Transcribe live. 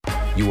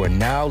You are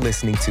now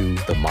listening to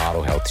The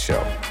Model Health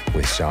Show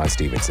with Sean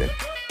Stevenson.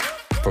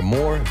 For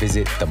more,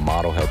 visit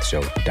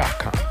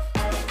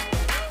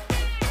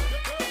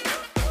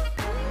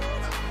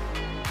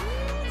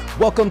themodelhealthshow.com.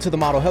 Welcome to The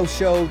Model Health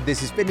Show.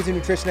 This is fitness and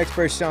nutrition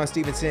expert Sean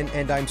Stevenson,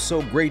 and I'm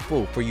so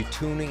grateful for you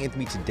tuning in with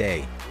me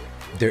today.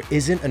 There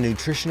isn't a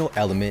nutritional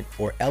element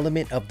or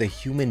element of the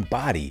human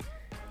body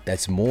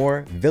that's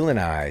more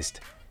villainized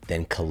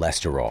than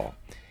cholesterol.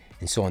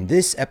 And so on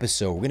this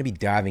episode, we're going to be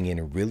diving in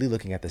and really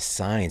looking at the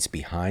science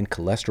behind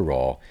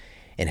cholesterol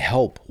and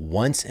help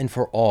once and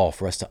for all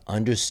for us to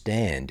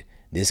understand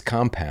this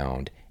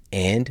compound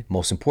and,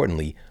 most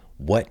importantly,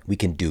 what we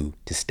can do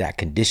to stack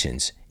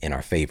conditions in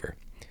our favor.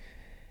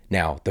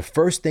 Now, the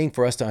first thing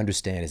for us to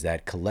understand is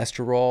that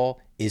cholesterol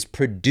is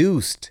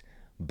produced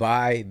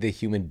by the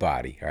human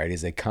body, all right?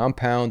 It's a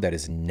compound that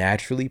is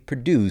naturally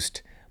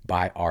produced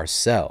by our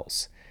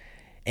cells.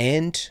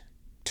 And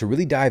to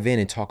really dive in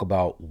and talk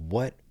about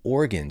what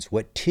organs,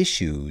 what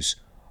tissues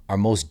are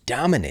most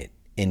dominant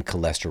in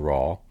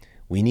cholesterol,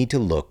 we need to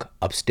look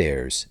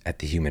upstairs at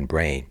the human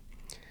brain.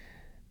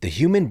 The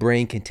human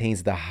brain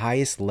contains the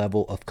highest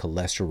level of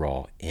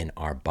cholesterol in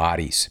our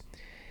bodies.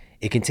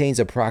 It contains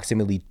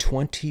approximately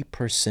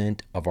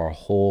 20% of our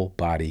whole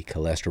body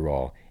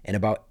cholesterol, and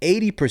about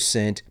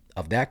 80%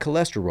 of that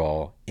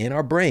cholesterol in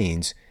our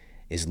brains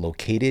is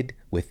located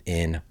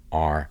within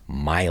our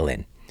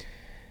myelin.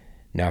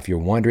 Now, if you're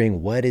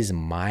wondering, what is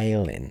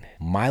myelin?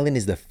 Myelin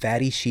is the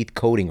fatty sheath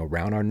coating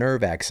around our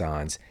nerve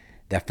axons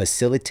that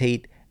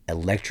facilitate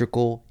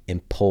electrical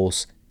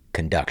impulse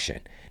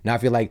conduction. Now,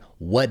 if you're like,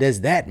 what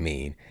does that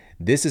mean?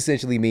 This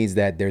essentially means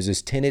that there's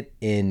this tenet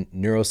in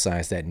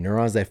neuroscience that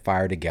neurons that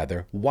fire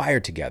together wire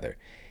together.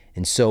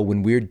 And so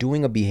when we're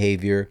doing a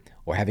behavior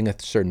or having a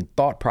certain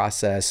thought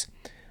process,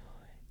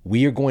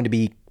 we are going to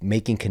be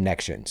making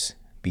connections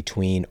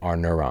between our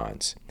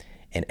neurons.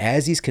 And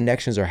as these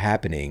connections are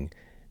happening,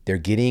 they're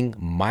getting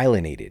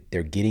myelinated.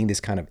 They're getting this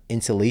kind of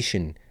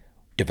insulation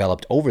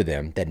developed over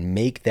them that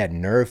make that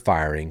nerve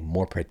firing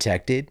more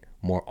protected,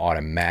 more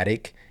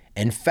automatic,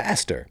 and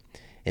faster.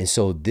 And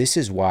so this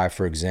is why,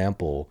 for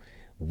example,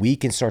 we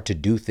can start to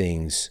do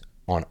things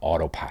on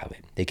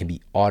autopilot. They can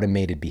be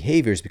automated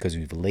behaviors because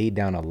we've laid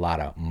down a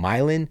lot of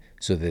myelin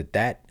so that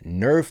that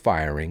nerve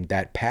firing,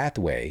 that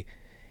pathway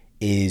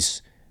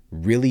is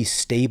really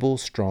stable,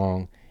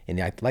 strong. And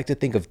I like to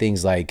think of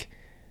things like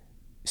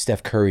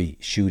Steph Curry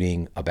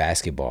shooting a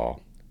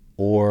basketball,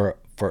 or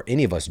for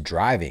any of us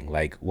driving,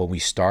 like when we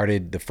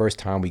started the first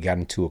time we got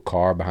into a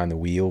car behind the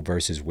wheel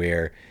versus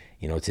where,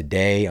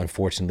 today,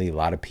 unfortunately, a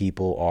lot of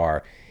people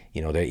are,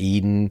 they're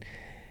eating,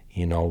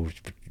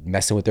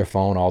 messing with their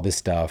phone, all this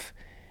stuff.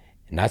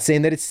 Not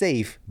saying that it's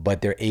safe,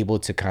 but they're able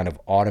to kind of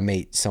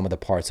automate some of the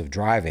parts of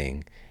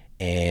driving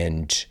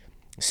and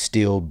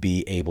still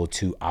be able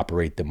to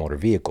operate the motor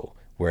vehicle.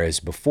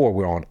 Whereas before,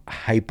 we're on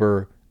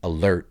hyper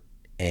alert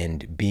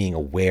and being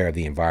aware of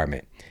the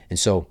environment. And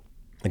so,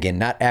 again,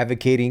 not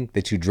advocating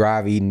that you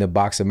drive eating a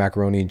box of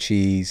macaroni and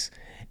cheese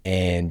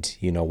and,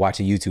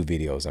 watching YouTube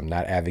videos. I'm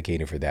not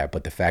advocating for that.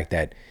 But the fact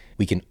that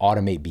we can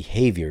automate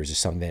behaviors is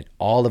something that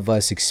all of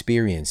us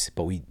experience,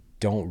 but we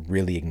don't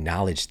really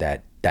acknowledge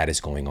that that is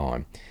going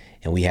on.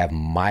 And we have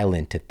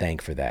myelin to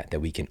thank for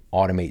that we can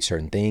automate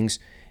certain things.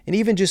 And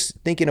even just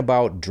thinking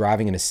about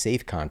driving in a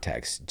safe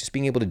context, just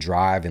being able to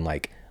drive and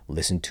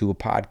listen to a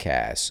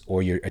podcast,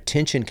 or your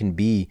attention can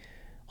be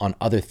on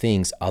other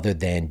things other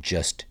than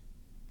just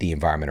the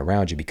environment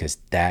around you, because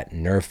that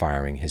nerve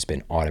firing has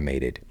been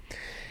automated.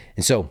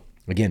 And so,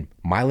 again,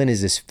 myelin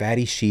is this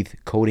fatty sheath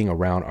coating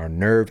around our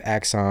nerve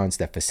axons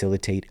that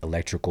facilitate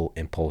electrical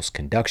impulse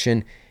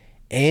conduction,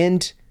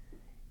 and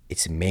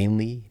it's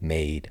mainly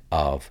made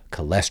of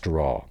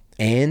cholesterol.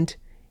 And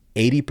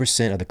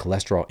 80% of the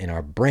cholesterol in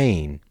our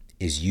brain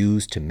is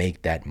used to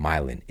make that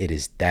myelin. It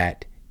is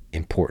that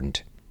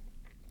important.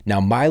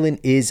 Now, myelin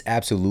is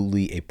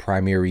absolutely a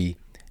primary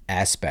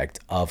aspect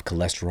of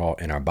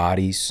cholesterol in our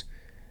bodies,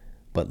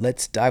 but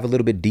let's dive a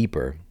little bit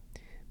deeper,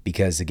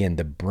 because again,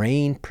 the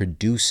brain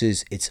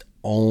produces its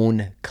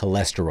own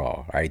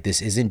cholesterol, right?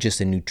 This isn't just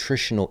a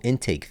nutritional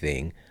intake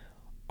thing.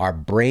 Our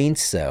brain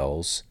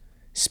cells,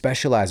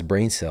 specialized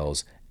brain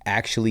cells,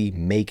 actually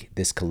make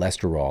this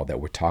cholesterol that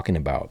we're talking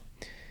about.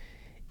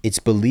 It's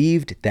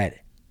believed that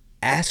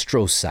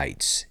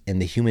astrocytes in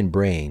the human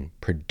brain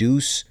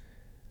produce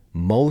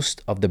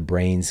most of the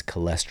brain's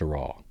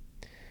cholesterol.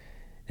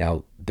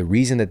 Now, the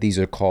reason that these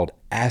are called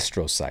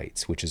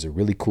astrocytes, which is a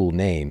really cool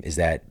name, is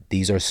that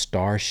these are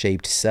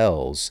star-shaped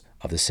cells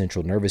of the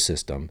central nervous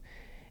system,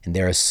 and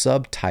they're a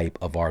subtype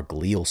of our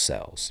glial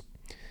cells.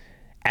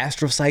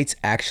 Astrocytes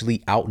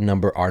actually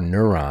outnumber our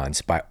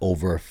neurons by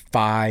over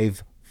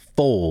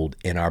 5-fold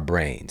in our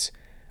brains.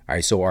 All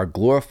right, so our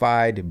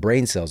glorified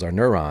brain cells, our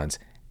neurons,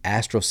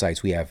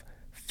 astrocytes, we have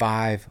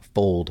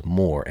 5-fold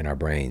more in our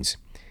brains.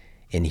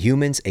 In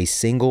humans, a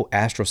single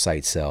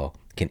astrocyte cell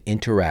can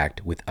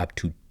interact with up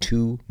to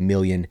 2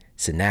 million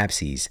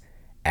synapses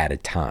at a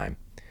time.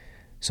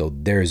 So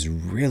there's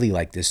really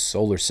this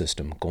solar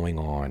system going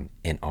on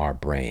in our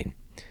brain.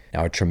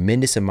 Now, a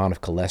tremendous amount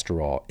of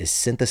cholesterol is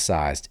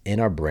synthesized in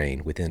our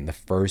brain within the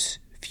first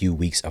few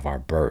weeks of our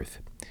birth.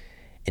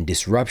 And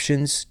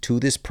disruptions to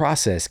this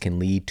process can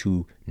lead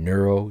to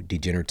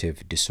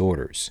neurodegenerative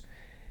disorders.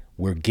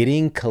 We're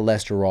getting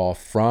cholesterol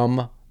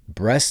from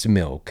breast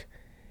milk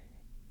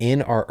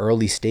in our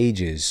early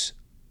stages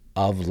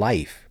of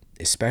life,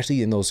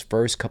 especially in those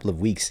first couple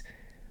of weeks.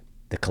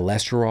 The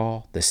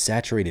cholesterol, the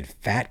saturated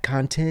fat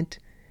content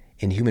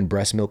in human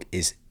breast milk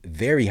is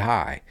very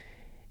high,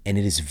 and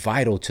it is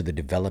vital to the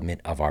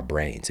development of our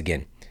brains.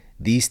 Again,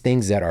 these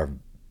things that are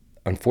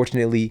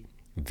unfortunately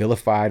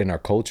vilified in our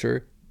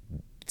culture,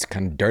 it's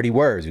kind of dirty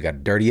words. We got a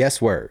dirty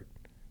S word,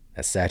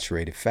 that's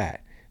saturated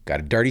fat. Got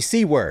a dirty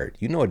C word.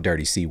 You know a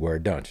dirty C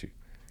word, don't you?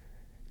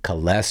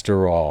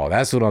 Cholesterol.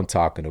 That's what I'm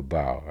talking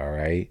about. All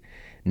right.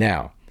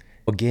 Now,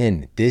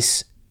 again,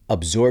 this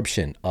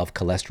absorption of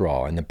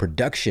cholesterol and the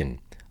production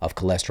of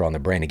cholesterol in the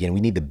brain. Again, we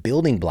need the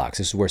building blocks.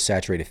 This is where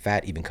saturated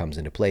fat even comes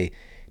into play,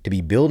 to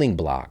be building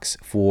blocks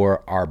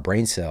for our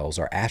brain cells,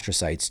 our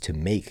astrocytes, to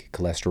make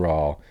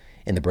cholesterol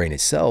in the brain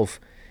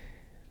itself.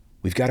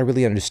 We've got to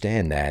really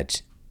understand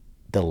that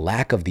the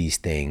lack of these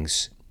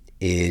things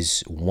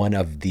is one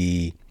of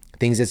the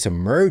things that's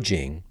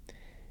emerging,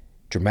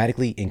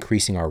 dramatically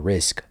increasing our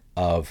risk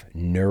of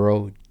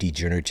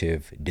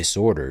neurodegenerative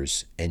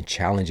disorders and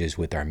challenges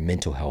with our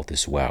mental health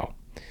as well.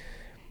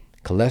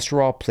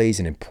 Cholesterol plays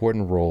an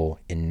important role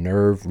in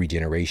nerve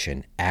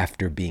regeneration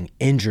after being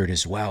injured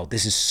as well.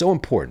 This is so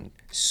important,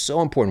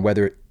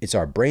 whether it's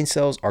our brain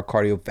cells, our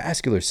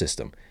cardiovascular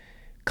system.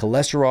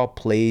 Cholesterol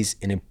plays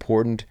an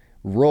important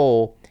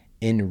role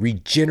in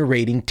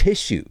regenerating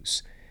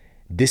tissues.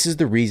 This is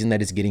the reason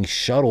that it's getting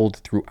shuttled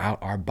throughout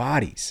our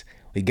bodies.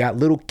 We got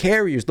little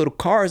carriers, little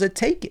cars that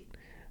take it.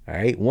 All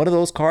right. One of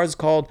those cars is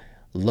called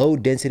low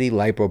density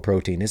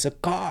lipoprotein. It's a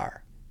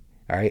car.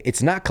 All right.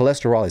 It's not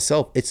cholesterol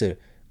itself. It's a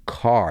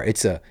car.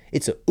 It's a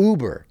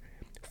Uber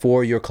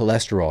for your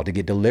cholesterol to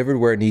get delivered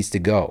where it needs to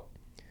go.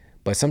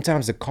 But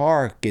sometimes the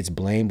car gets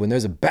blamed when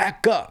there's a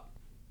backup,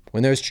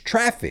 when there's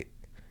traffic.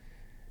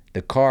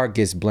 The car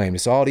gets blamed.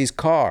 It's all these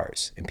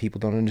cars, and people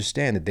don't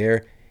understand that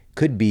there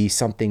could be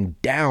something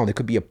down. There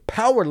could be a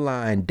power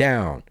line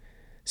down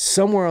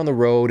somewhere on the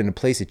road in a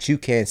place that you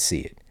can't see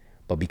it.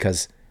 But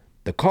because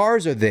the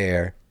cars are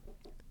there,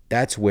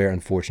 that's where,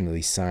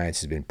 unfortunately,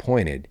 science has been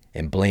pointed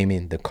and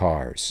blaming the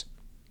cars.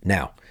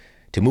 Now,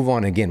 to move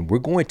on again, we're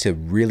going to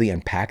really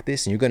unpack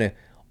this, and you're going to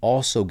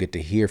also get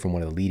to hear from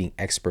one of the leading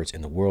experts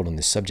in the world on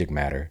this subject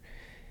matter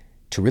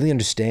to really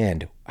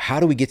understand, how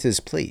do we get to this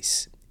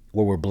place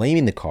where we're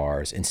blaming the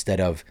cars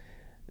instead of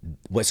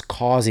what's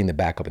causing the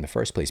backup in the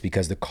first place?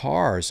 Because the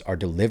cars are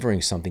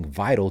delivering something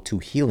vital to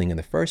healing in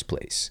the first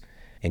place.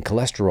 And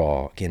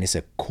cholesterol, again, is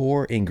a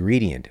core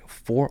ingredient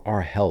for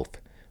our health,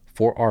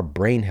 for our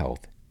brain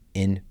health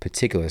in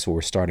particular. That's what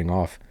we're starting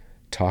off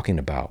talking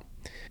about.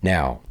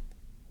 Now,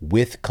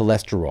 with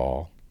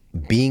cholesterol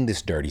being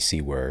this dirty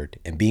C word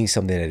and being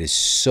something that is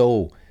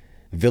so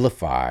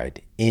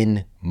vilified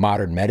in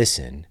modern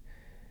medicine,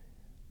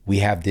 we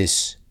have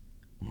this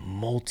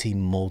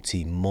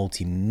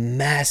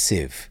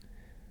massive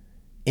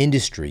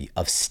industry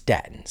of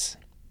statins.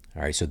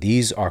 All right, so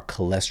these are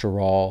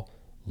cholesterol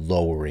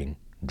lowering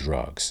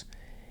drugs,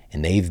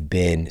 and they've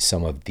been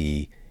some of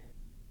the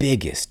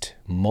biggest,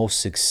 most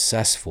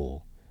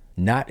successful,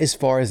 not as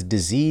far as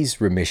disease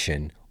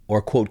remission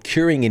or quote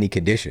curing any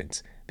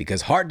conditions,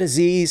 because heart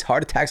disease,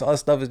 heart attacks, all that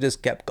stuff has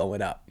just kept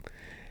going up.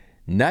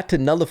 Not to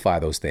nullify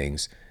those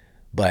things,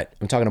 but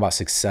I'm talking about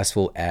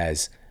successful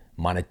as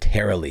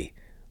monetarily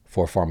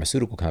for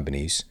pharmaceutical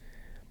companies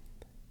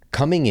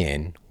coming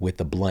in with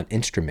a blunt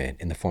instrument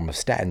in the form of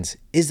statins.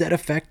 Is that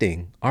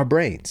affecting our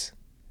brains?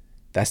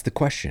 That's the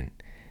question.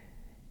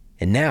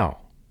 And now,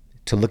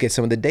 to look at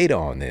some of the data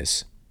on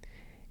this,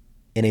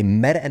 in a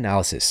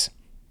meta-analysis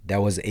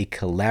that was a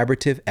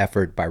collaborative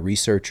effort by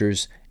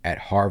researchers at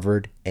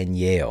Harvard and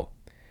Yale,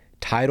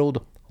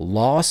 titled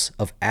 "Loss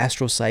of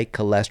Astrocyte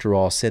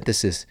Cholesterol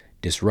Synthesis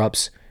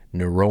Disrupts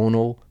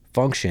Neuronal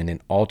Function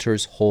and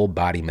Alters Whole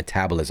Body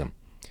Metabolism,"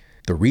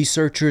 the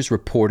researchers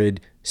reported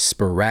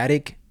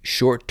sporadic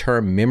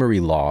short-term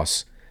memory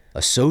loss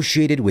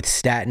associated with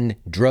statin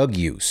drug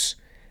use,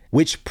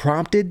 which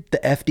prompted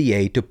the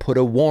FDA to put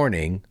a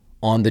warning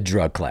on the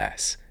drug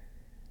class.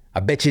 I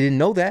bet you didn't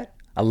know that.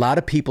 A lot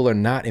of people are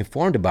not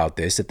informed about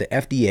this, that the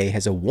FDA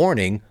has a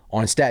warning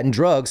on statin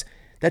drugs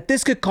that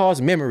this could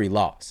cause memory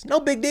loss. No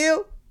big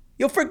deal.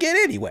 You'll forget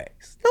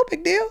anyways. No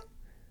big deal.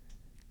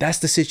 That's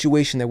the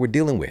situation that we're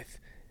dealing with.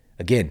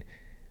 Again,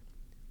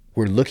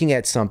 we're looking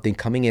at something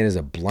coming in as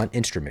a blunt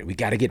instrument. We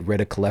got to get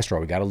rid of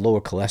cholesterol. We got to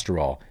lower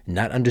cholesterol,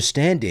 not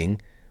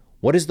understanding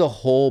what is the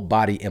whole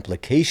body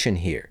implication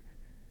here.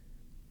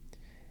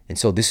 And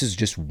so this is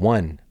just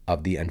one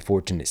of the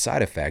unfortunate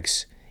side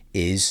effects,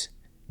 is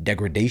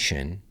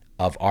degradation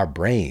of our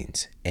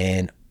brains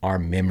and our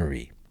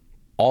memory.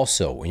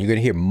 Also, and you're going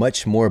to hear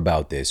much more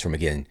about this from,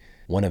 again,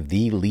 one of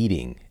the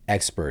leading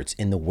experts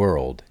in the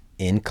world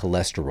in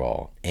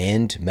cholesterol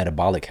and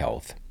metabolic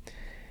health,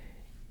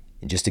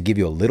 And just to give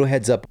you a little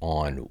heads up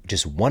on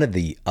just one of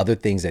the other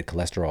things that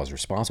cholesterol is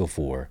responsible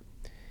for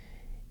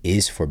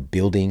is for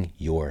building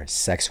your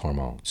sex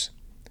hormones.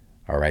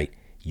 All right.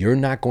 You're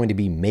not going to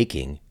be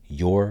making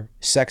your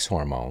sex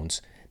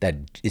hormones.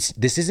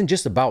 This isn't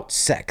just about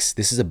sex.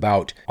 This is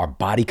about our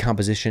body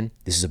composition.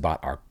 This is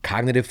about our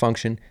cognitive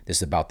function. This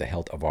is about the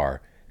health of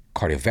our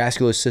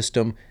cardiovascular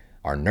system,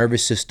 our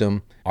nervous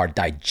system. Our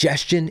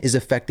digestion is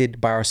affected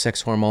by our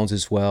sex hormones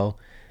as well.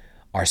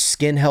 Our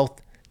skin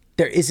health.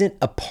 There isn't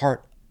a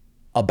part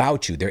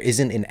about you. There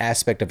isn't an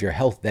aspect of your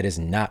health that is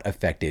not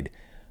affected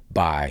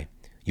by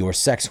your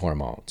sex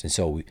hormones. And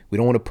so we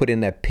don't want to put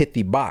in that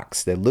pithy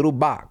box, that little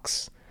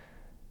box.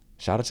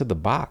 Shout out to the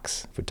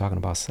box for talking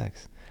about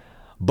sex.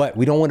 But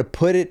we don't want to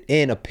put it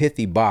in a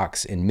pithy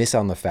box and miss out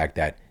on the fact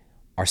that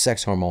our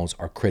sex hormones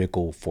are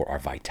critical for our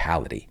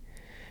vitality.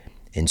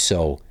 And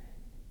so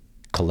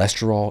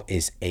cholesterol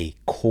is a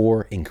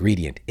core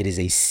ingredient. It is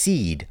a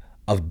seed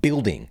of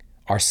building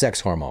our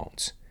sex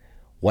hormones.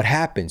 What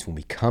happens when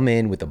we come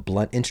in with a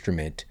blunt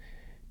instrument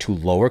to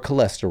lower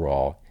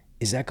cholesterol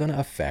is that going to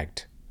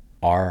affect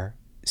our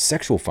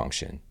sexual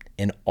function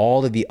and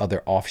all of the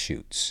other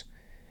offshoots,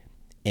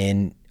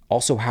 and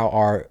also how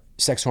our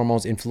sex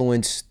hormones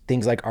influence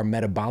things like our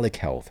metabolic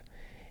health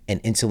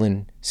and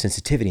insulin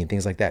sensitivity and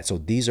things like that. So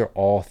these are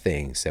all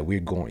things that we're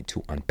going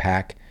to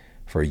unpack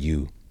for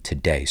you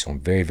today. So I'm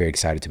very, very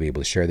excited to be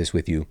able to share this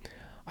with you.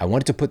 I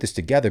wanted to put this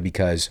together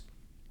because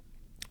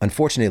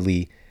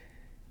unfortunately,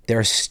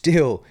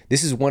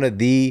 this is one of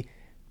the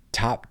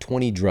top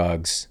 20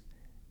 drugs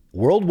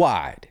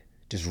worldwide,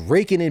 just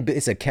raking in.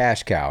 It's a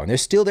cash cow, and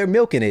they're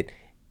milking it.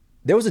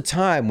 There was a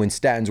time when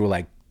statins were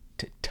like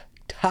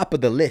top of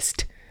the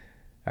list.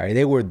 All right,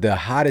 they were the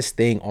hottest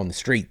thing on the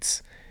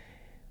streets.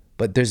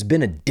 But there's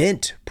been a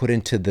dent put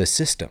into the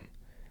system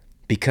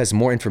because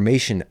more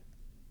information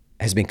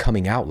has been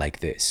coming out like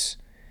this.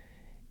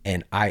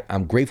 And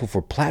I'm grateful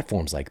for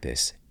platforms like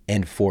this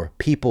and for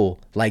people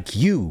like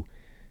you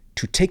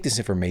to take this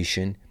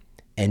information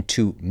and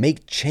to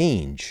make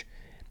change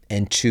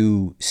and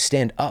to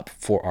stand up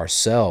for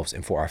ourselves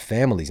and for our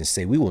families and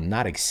say, we will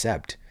not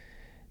accept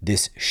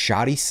this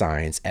shoddy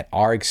science at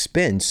our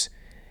expense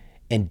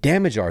and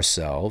damage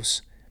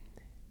ourselves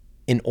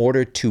in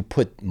order to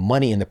put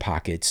money in the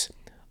pockets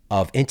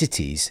of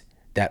entities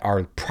that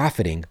are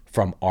profiting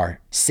from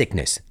our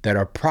sickness, that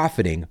are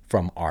profiting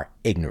from our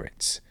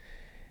ignorance.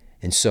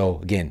 And so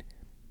again,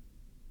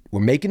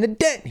 we're making a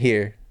dent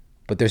here,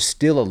 but there's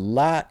still a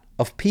lot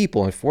of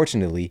people,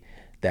 unfortunately,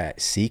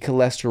 that see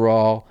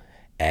cholesterol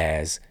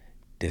as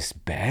this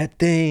bad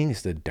thing.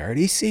 It's the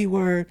dirty C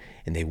word,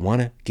 and they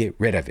want to get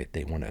rid of it.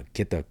 They want to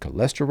get the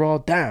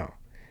cholesterol down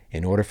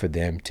in order for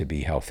them to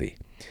be healthy.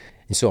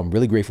 And so I'm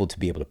really grateful to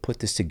be able to put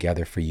this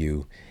together for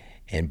you.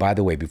 And by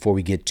the way, before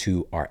we get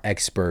to our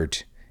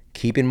expert,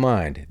 keep in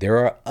mind, there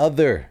are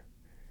other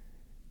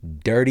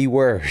dirty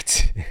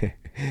words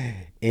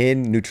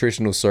in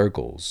nutritional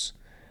circles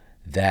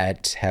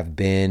that have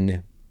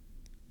been,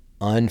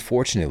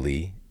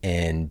 unfortunately,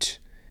 and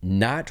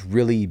not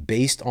really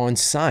based on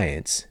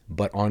science,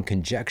 but on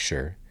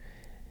conjecture.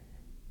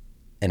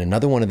 And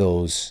another one of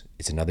those,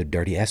 it's another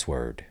dirty S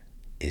word,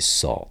 is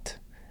salt.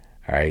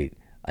 All right.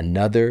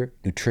 Another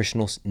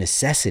nutritional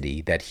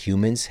necessity that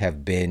humans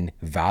have been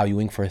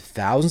valuing for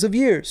thousands of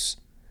years.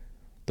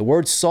 The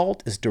word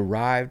salt is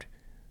derived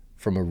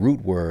from a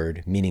root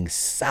word meaning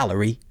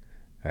salary.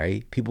 All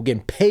right. People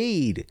getting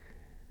paid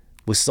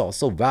with salt,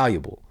 so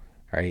valuable.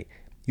 All right.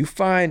 You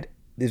find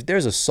if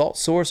there's a salt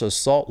source or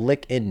salt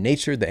lick in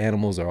nature, the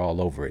animals are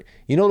all over it.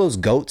 You know those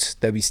goats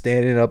that be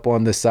standing up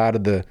on the side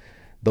of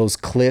those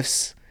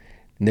cliffs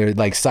and they're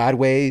like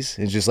sideways?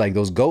 It's just like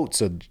those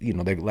goats are,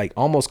 they're like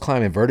almost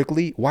climbing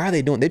vertically. Why are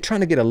they doing? They're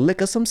trying to get a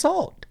lick of some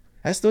salt.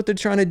 That's what they're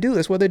trying to do.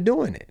 That's why they're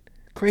doing it.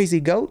 Crazy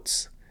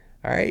goats.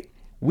 All right.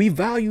 We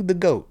value the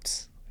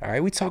goats. All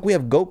right. We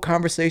have goat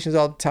conversations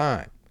all the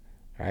time.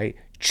 All right.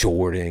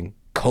 Jordan,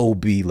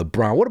 Kobe,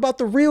 LeBron. What about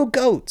the real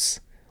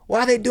goats?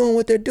 Why are they doing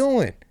what they're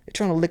doing? They're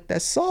trying to lick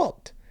that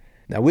salt.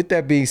 Now, with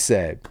that being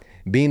said,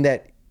 being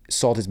that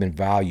salt has been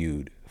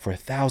valued for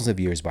thousands of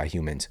years by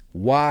humans,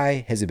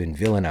 why has it been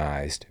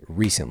villainized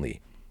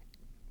recently?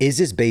 Is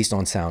this based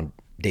on sound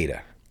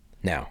data?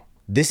 Now,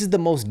 this is the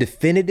most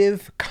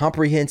definitive,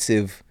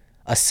 comprehensive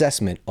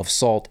assessment of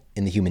salt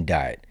in the human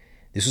diet.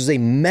 This was a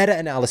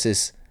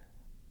meta-analysis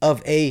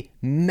of a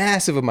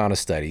massive amount of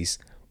studies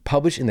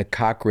published in the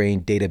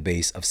Cochrane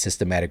database of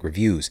systematic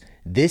reviews.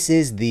 This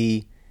is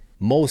the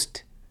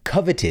most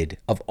coveted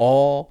of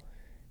all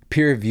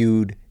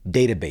peer-reviewed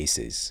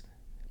databases.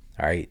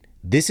 All right.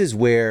 This is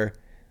where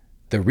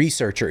the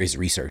researcher is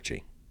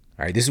researching.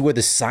 All right. This is where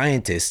the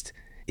scientist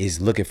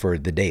is looking for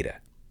the data.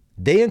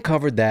 They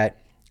uncovered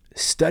that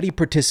study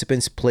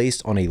participants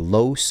placed on a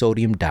low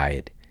sodium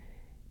diet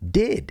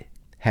did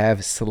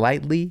have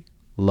slightly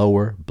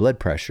lower blood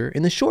pressure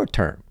in the short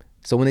term.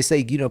 So when they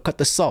say, cut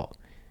the salt,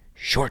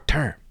 short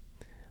term.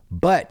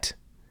 But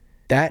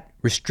that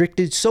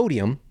restricted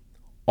sodium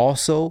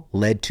also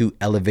led to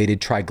elevated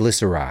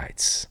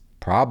triglycerides.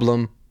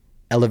 Problem.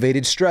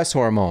 elevated stress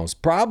hormones,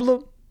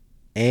 problem,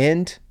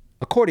 and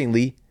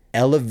accordingly,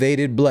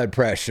 elevated blood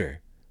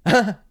pressure.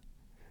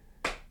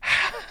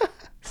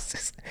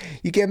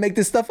 You can't make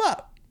this stuff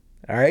up.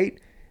 All right.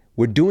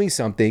 We're doing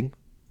something,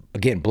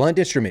 again, blunt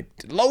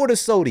instrument, lower the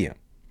sodium.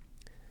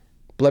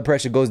 Blood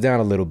pressure goes down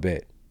a little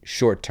bit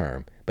short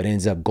term, but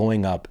ends up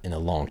going up in the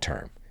long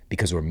term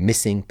because we're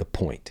missing the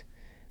point.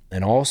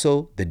 And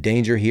also the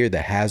danger here,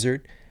 the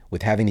hazard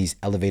with having these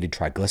elevated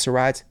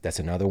triglycerides, that's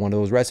another one of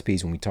those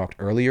recipes when we talked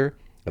earlier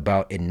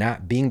about it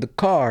not being the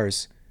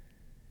cars,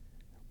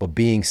 but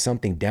being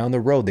something down the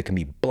road that can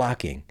be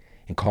blocking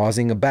and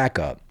causing a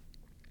backup.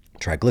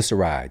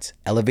 Triglycerides,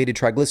 elevated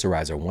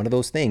triglycerides are one of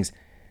those things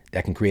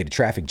that can create a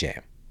traffic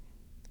jam.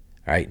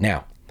 All right,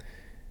 now,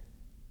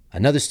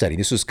 another study,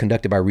 this was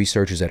conducted by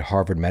researchers at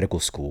Harvard Medical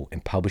School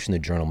and published in the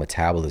journal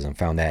Metabolism,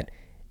 found that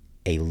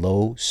a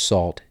low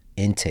salt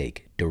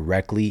intake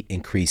directly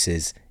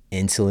increases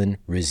insulin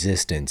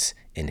resistance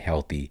in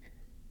healthy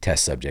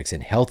test subjects. In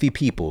healthy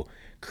people,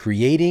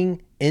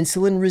 creating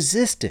insulin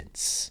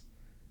resistance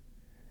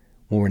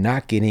when we're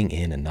not getting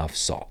in enough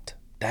salt.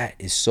 That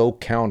is so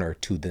counter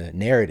to the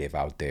narrative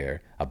out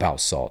there about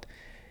salt.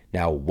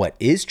 Now, what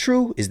is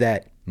true is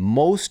that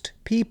most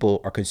people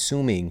are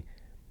consuming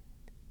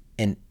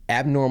an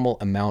abnormal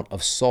amount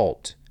of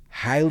salt,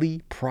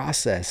 highly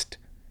processed,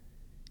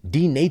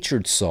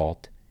 denatured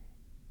salt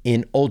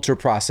in ultra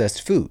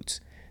processed foods.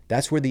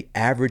 That's where the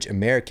average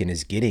American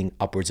is getting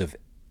upwards of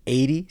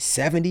 80,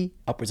 70,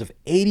 upwards of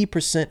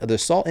 80% of their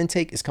salt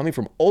intake is coming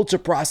from ultra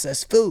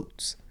processed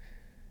foods.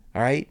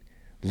 All right.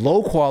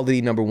 Low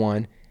quality, number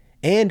one,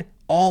 and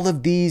all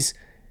of these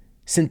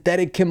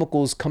synthetic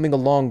chemicals coming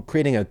along,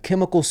 creating a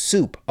chemical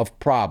soup of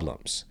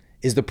problems.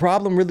 Is the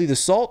problem really the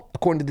salt?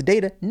 According to the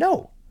data,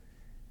 no.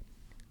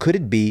 Could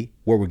it be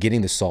where we're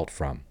getting the salt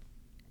from?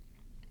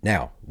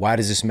 Now, why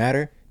does this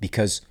matter?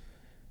 Because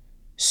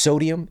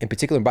sodium in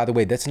particular, and by the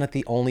way, that's not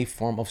the only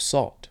form of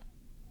salt.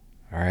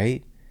 All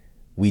right.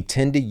 We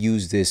tend to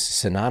use this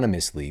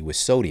synonymously with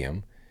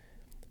sodium,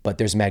 but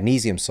there's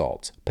magnesium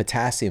salts,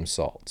 potassium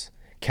salts,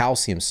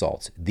 calcium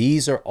salts.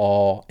 These are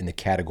all in the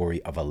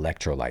category of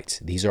electrolytes.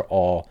 These are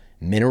all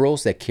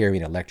minerals that carry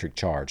an electric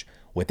charge.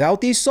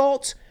 Without these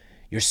salts,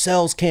 your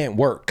cells can't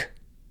work.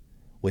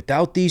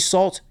 Without these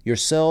salts, your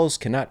cells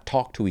cannot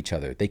talk to each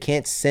other. They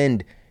can't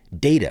send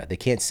data. They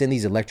can't send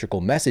these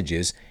electrical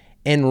messages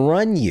and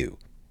run you.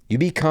 You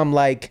become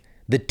like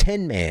the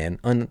Tin Man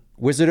on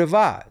Wizard of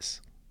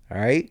Oz. All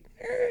right.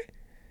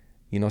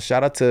 You know,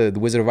 shout out to the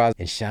Wizard of Oz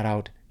and shout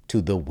out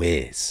to The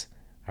Wiz.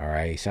 All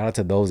right. Shout out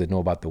to those that know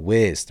about The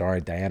Wiz,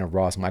 starring Diana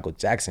Ross, Michael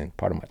Jackson,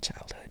 part of my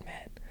childhood,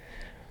 man.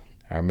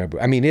 I remember,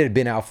 it had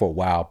been out for a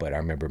while, but I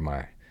remember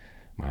my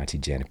auntie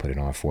Janet put it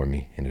on for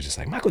me. And it was just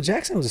like, Michael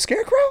Jackson was a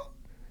scarecrow?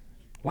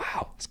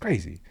 Wow, it's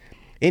crazy.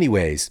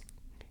 Anyways,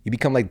 you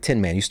become like the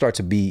Tin Man. You start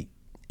to be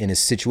in a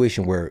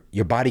situation where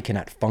your body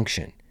cannot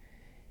function.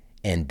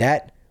 And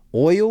that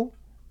oil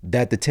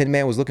that the Tin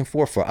Man was looking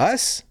for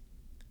us,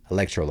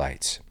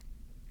 electrolytes.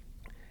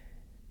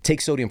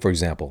 Take sodium, for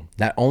example.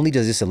 Not only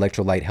does this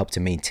electrolyte help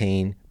to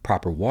maintain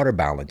proper water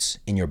balance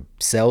in your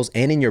cells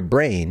and in your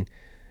brain,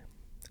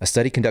 a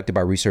study conducted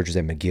by researchers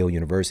at McGill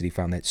University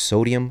found that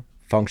sodium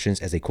functions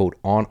as a, quote,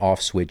 on-off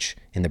switch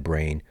in the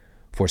brain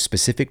for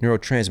specific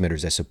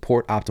neurotransmitters that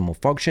support optimal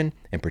function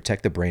and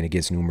protect the brain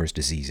against numerous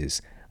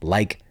diseases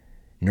like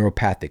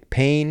neuropathic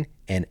pain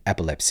and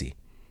epilepsy.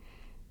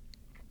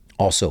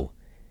 Also,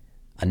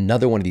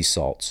 another one of these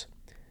salts,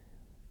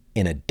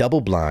 in a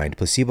double-blind,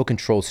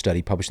 placebo-controlled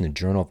study published in the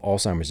Journal of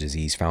Alzheimer's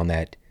Disease, found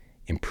that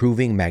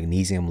improving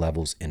magnesium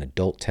levels in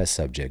adult test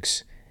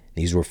subjects,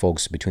 these were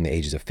folks between the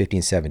ages of 50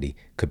 and 70,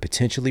 could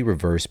potentially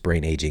reverse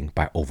brain aging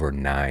by over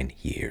 9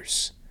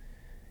 years.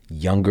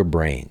 Younger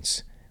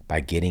brains by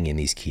getting in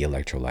these key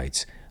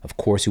electrolytes. Of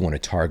course, you want to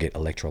target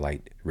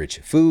electrolyte-rich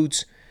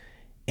foods.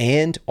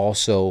 And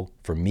also,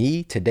 for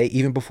me, today,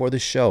 even before the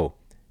show,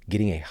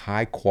 getting a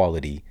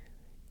high-quality,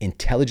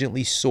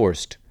 intelligently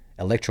sourced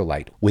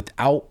electrolyte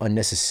without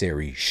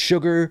unnecessary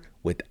sugar,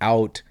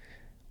 without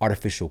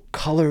artificial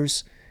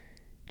colors,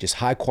 just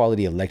high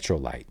quality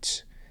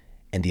electrolytes.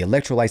 And the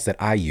electrolytes that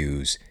I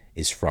use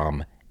is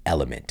from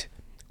Element.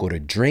 Go to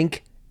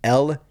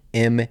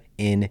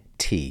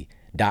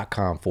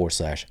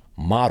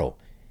drinklmnt.com/model.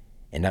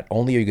 And not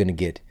only are you going to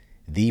get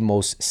the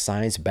most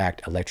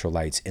science-backed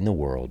electrolytes in the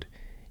world,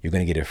 you're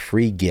going to get a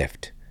free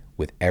gift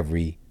with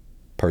every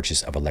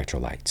purchase of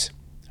electrolytes.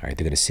 All right,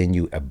 they're going to send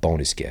you a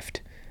bonus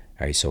gift.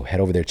 All right, so head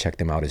over there, check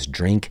them out. It's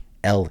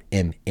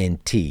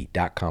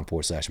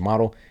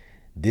drinklmnt.com/model.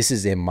 This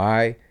is in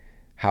my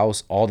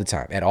house all the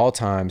time. At all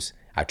times,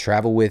 I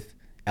travel with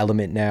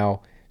Element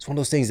now. It's one of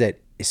those things that,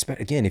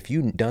 again, if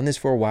you've done this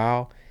for a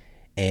while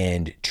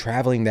and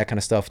traveling, that kind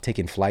of stuff,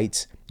 taking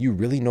flights, you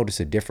really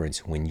notice a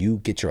difference when you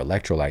get your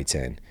electrolytes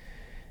in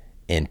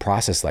and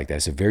process like that.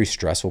 It's a very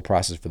stressful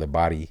process for the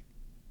body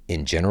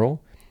in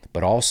general,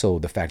 but also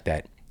the fact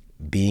that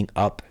being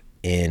up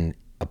in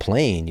a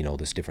plane, you know,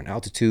 there's different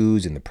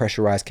altitudes and the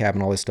pressurized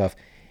cabin, all this stuff.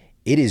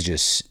 it is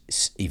just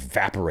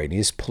evaporating.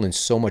 It's pulling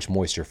so much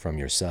moisture from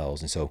your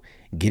cells. And so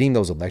getting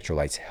those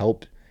electrolytes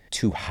help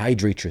to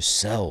hydrate your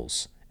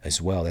cells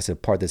as well. That's a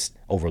part that's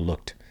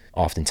overlooked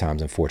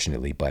oftentimes,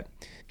 unfortunately. But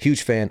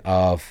huge fan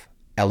of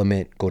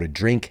Element. Go to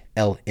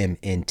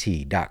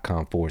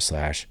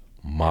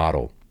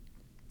drinklmnt.com/model.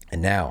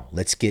 And now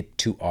let's get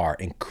to our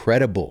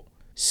incredible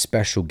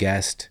special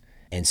guest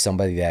and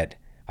somebody that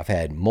I've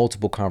had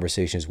multiple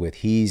conversations with.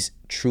 He's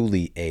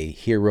truly a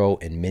hero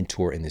and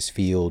mentor in this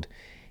field.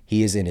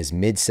 He is in his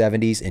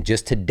mid-70s, and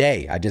just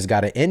today, I just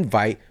got an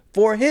invite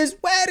for his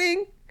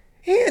wedding.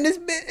 He in his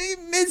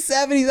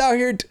mid-70s out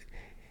here.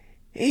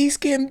 He's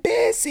getting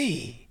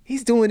busy.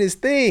 He's doing his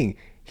thing.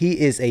 He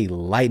is a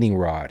lightning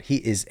rod. He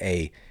is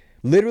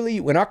literally,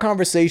 when our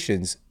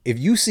conversations, if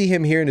you see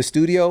him here in the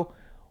studio,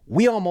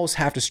 we almost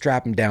have to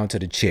strap him down to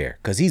the chair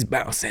because he's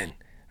bouncing.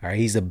 All right,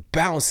 he's a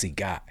bouncy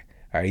guy.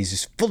 All right, he's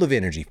just full of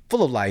energy,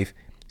 full of life.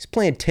 He's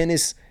playing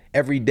tennis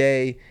every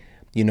day.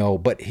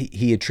 But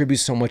he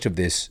attributes so much of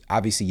this,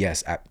 obviously,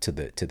 yes, to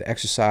the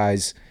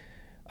exercise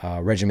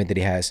regimen that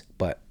he has,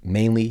 but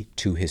mainly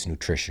to his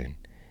nutrition.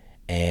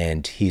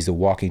 And he's a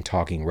walking,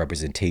 talking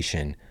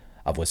representation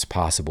of what's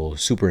possible,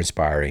 super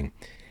inspiring.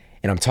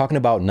 And I'm talking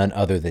about none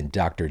other than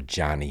Dr.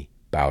 Johnny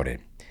Bowden.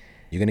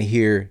 You're going to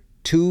hear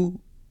 2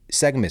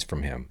 segments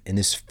from him. In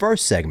this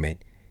first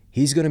segment,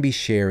 he's going to be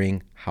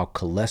sharing how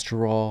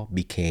cholesterol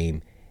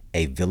became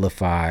a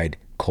vilified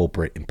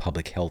culprit in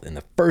public health in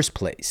the first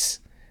place.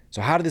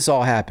 So how did this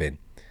all happen?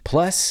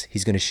 Plus,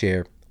 he's going to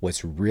share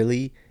what's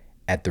really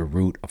at the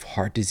root of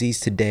heart disease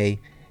today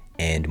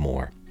and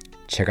more.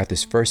 Check out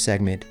this first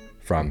segment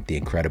from the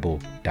incredible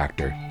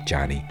Dr.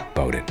 Johnny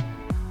Bowden.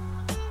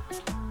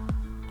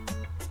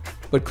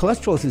 But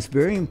cholesterol is this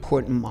very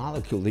important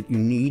molecule that you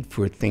need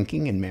for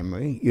thinking and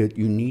memory,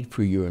 you need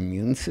for your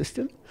immune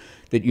system,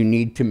 that you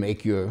need to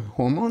make your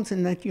hormones,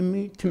 and that you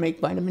need to make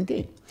vitamin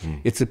D.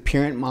 It's a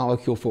parent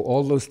molecule for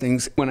all those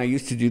things. When I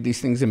used to do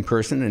these things in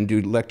person and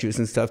do lectures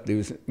and stuff,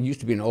 there used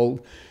to be an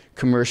old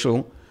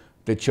commercial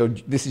that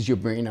showed, this is your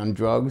brain on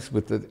drugs.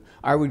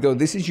 I would go,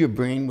 this is your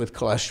brain with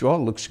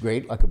cholesterol, looks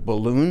great, like a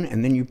balloon,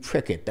 and then you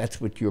prick it. That's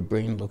what your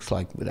brain looks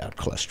like without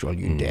cholesterol,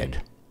 you're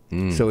dead.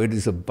 So it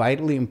is a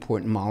vitally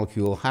important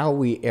molecule. How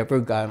we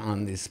ever got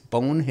on this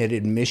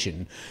boneheaded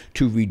mission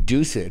to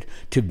reduce it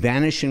to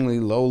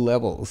vanishingly low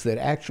levels that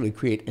actually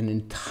create an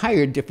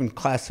entire different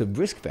class of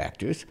risk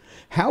factors,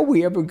 how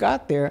we ever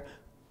got there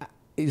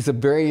is a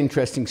very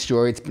interesting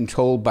story. It's been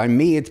told by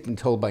me. It's been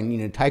told by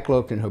Nina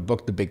Teichlok in her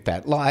book, The Big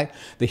Fat Lie.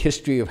 The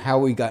history of how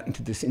we got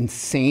into this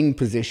insane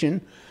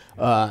position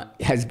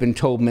has been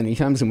told many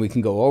times, and we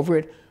can go over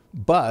it,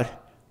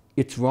 but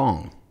it's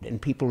wrong. And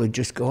people are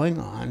just going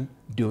on,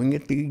 doing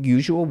it the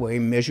usual way,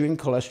 measuring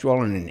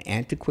cholesterol in an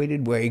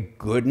antiquated way,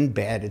 good and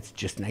bad. It's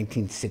just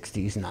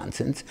 1960s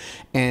nonsense.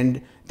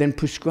 And then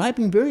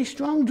prescribing very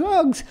strong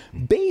drugs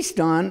based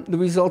on the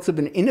results of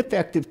an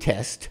ineffective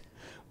test,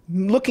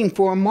 looking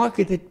for a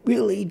marker that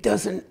really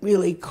doesn't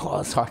really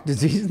cause heart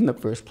disease in the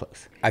first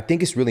place. I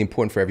think it's really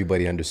important for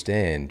everybody to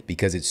understand,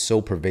 because it's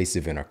so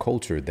pervasive in our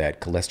culture, that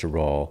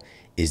cholesterol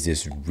is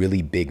this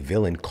really big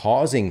villain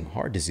causing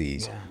heart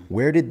disease. Yeah.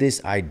 Where did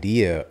this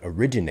idea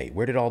originate?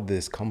 Where did all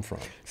this come from?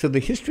 So the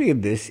history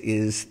of this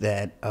is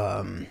that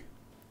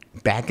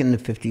back in the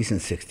 50s and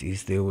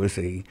 60s, there was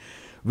a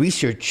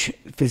research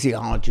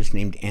physiologist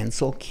named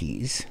Ancel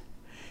Keys.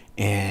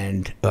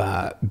 And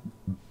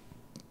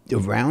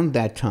around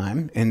that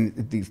time, and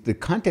the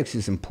context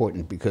is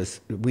important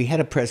because we had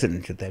a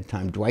president at that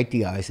time, Dwight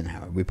D.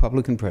 Eisenhower,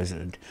 Republican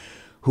president,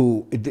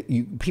 who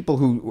people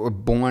who were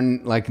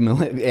born like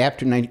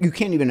after 90, you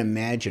can't even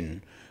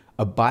imagine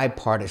a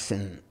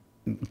bipartisan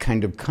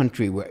kind of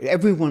country where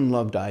everyone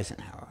loved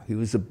Eisenhower. He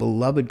was a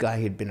beloved guy.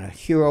 He had been a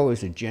hero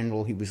as a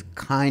general. He was a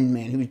kind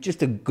man. He was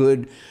just a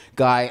good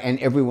guy, and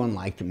everyone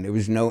liked him. There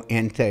was no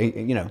And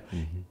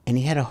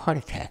he had a heart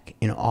attack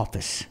in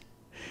office,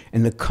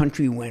 and the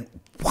country went,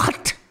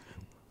 what?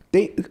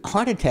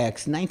 Heart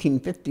attacks,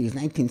 1950s,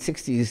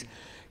 1960s.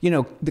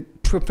 The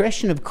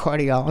profession of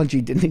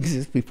cardiology didn't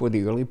exist before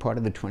the early part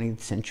of the 20th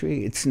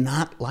century. It's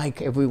not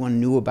like everyone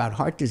knew about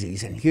heart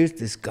disease. And here's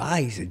this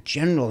guy, he's a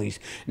general.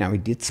 Now, he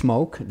did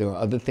smoke. There were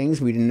other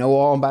things. We didn't know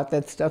all about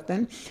that stuff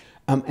then.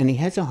 And he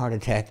has a heart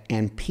attack,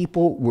 and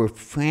people were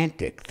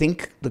frantic.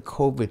 Think the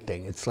COVID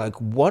thing. It's like,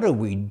 what do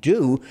we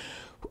do?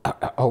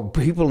 Are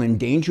people in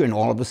danger? And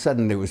all of a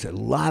sudden, there was a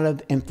lot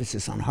of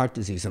emphasis on heart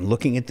disease and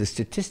looking at the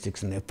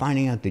statistics, and they're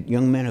finding out that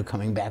young men are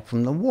coming back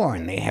from the war,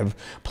 and they have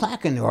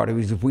plaque in their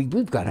arteries.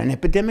 We've got an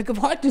epidemic of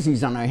heart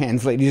disease on our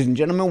hands, ladies and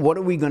gentlemen. What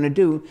are we going to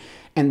do?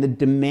 And the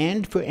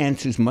demand for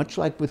answers, much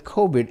like with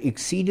COVID,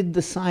 exceeded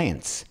the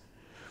science.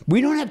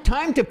 We don't have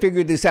time to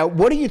figure this out.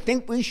 What do you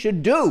think we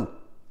should do?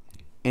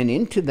 And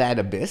into that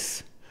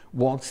abyss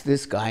walks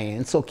this guy,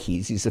 Ancel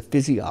Keys. He's a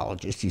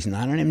physiologist. He's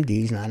not an MD.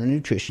 He's not a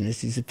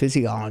nutritionist. He's a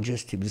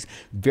physiologist. He was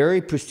very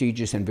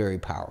prestigious and very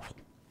powerful.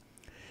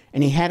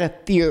 And he had a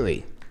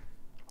theory.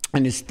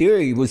 And his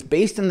theory was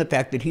based on the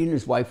fact that he and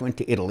his wife went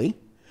to Italy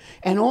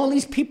And all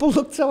these people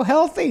looked so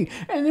healthy.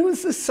 And it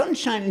was the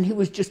sunshine, and he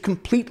was just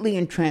completely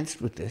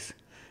entranced with this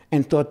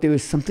and thought there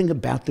was something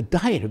about the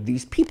diet of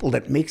these people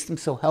that makes them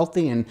so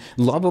healthy and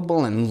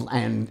lovable,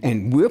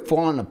 and we're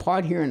falling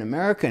apart here in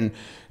America, and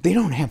they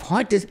don't have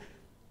heart disease.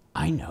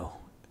 I know.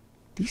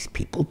 These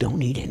people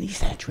don't eat any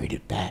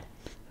saturated fat.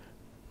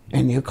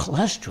 And their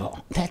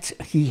cholesterol.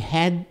 He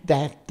had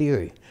that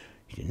theory.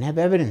 He didn't have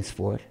evidence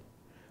for it,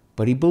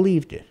 but he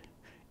believed it.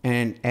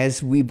 And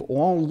as we've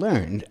all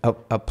learned,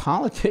 a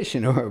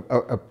politician or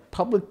a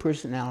public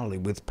personality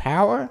with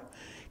power,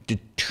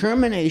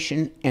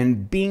 determination,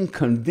 and being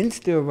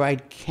convinced they're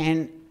right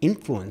can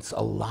influence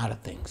a lot of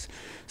things.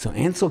 So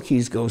Ancel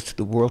Keys goes to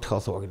the World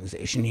Health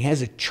Organization. He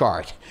has a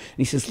chart. And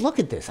he says, look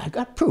at this. I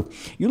got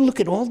proof. You look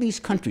at all these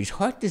countries,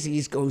 heart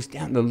disease goes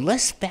down. The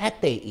less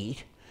fat they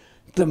eat,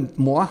 the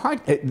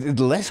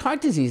less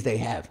heart disease they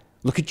have.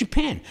 Look at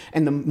Japan.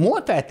 And the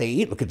more fat they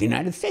eat, look at the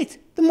United States,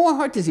 the more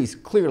heart disease.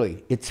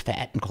 Clearly, it's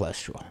fat and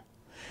cholesterol.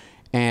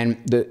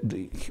 And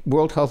the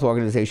World Health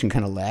Organization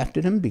kind of laughed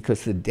at him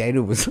because the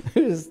data was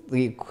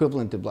the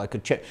equivalent of like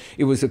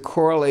it was a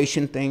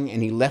correlation thing,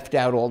 and he left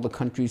out all the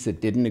countries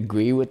that didn't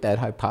agree with that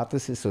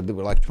hypothesis. So there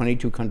were like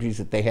 22 countries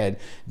that they had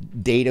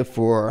data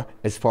for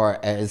as far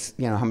as,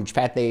 you know, how much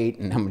fat they ate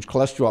and how much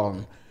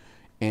cholesterol.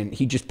 And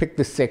he just picked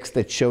the 6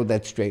 that showed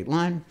that straight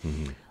line.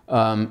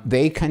 Mm-hmm.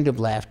 They kind of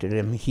laughed at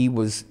him. He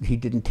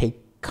didn't take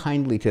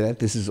kindly to that.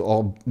 This has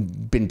all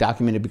been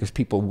documented because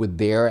people were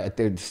there,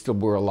 they still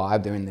were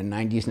alive. They're in their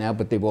 90s now,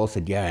 but they've all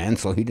said, yeah,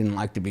 Ancel, he didn't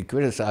like to be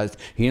criticized.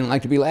 He didn't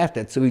like to be laughed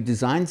at. So he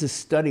designs a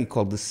study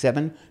called the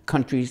 7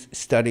 Countries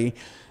Study.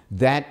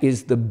 That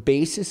is the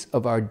basis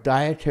of our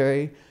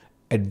dietary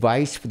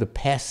advice for the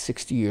past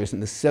 60 years.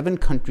 And the 7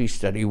 Countries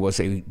Study was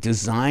a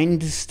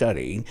designed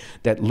study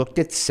that looked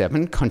at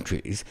 7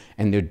 countries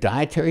and their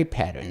dietary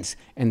patterns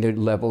and their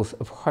levels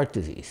of heart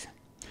disease.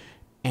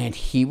 And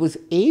he was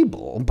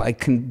able, by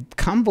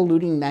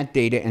convoluting that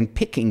data and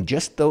picking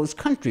just those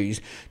countries,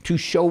 to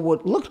show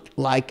what looked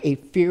like a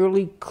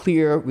fairly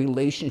clear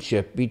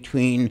relationship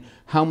between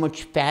how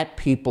much fat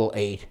people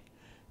ate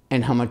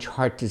and how much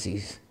heart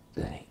disease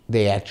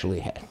they actually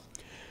had.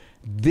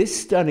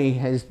 This study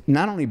has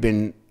not only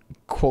been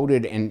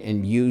quoted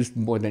and used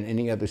more than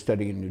any other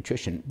study in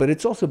nutrition, but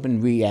it's also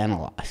been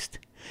reanalyzed.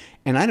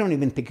 And I don't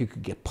even think it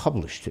could get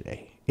published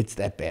today. It's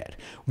that bad.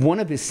 One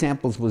of his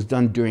samples was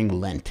done during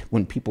Lent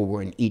when people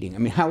weren't eating. I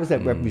mean, how is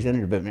that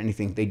representative of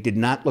anything? They did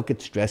not look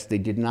at stress. They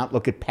did not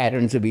look at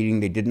patterns of eating.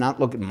 They did not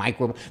look at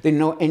They didn't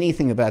know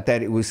anything about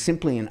that. It was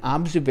simply an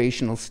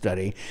observational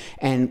study.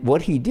 And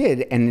what he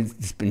did, and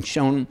it's been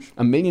shown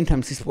a million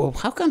times, he said, well,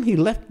 how come he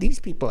left these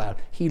people out?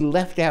 He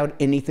left out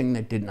anything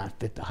that did not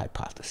fit the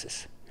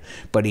hypothesis.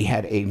 But he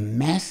had a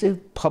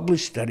massive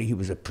published study. He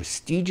was a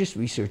prestigious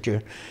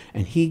researcher,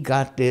 and he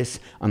got this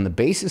on the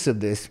basis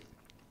of this.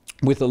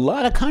 With a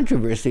lot of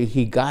controversy,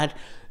 he got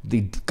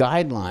the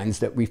guidelines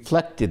that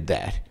reflected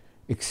that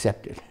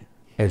accepted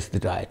as the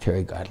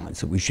dietary guidelines.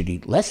 So we should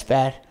eat less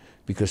fat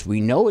because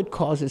we know it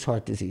causes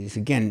heart disease.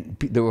 Again,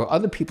 there were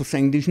other people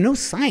saying there's no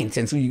science.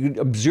 And so you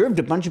observed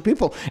a bunch of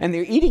people and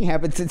their eating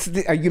habits.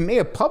 You may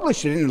have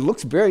published it and it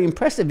looks very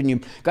impressive and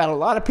you've got a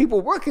lot of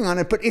people working on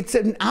it, but it's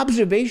an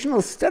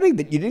observational study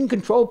that you didn't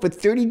control for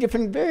 30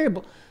 different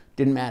variables.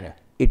 Didn't matter.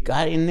 It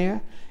got in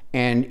there.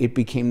 And it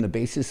became the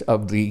basis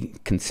of the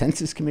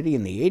consensus committee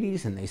in the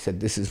 80s, and they said,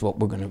 this is what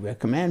we're going to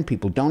recommend.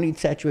 People don't eat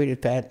saturated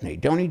fat, and they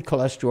don't eat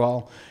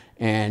cholesterol,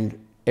 and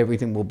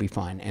everything will be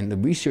fine. And the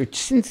research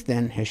since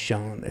then has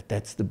shown that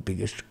that's the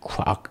biggest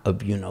crock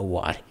of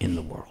you-know-what in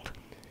the world.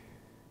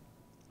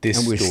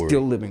 And we're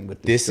still living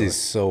with this story. Is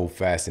so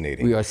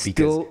fascinating. We are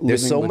still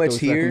living with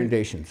those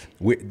recommendations.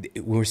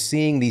 We're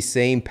seeing these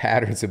same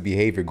patterns of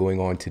behavior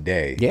going on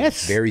today.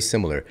 Yes. Very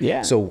similar.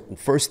 Yeah. So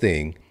first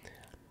thing,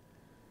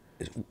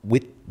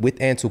 with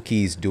Ancel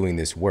Keys doing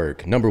this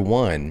work, number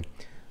one,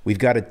 we've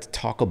got to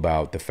talk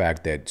about the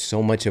fact that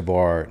so much of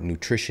our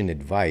nutrition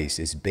advice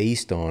is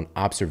based on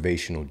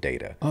observational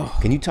data. Oh,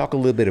 can you talk a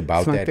little bit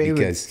about that? It's my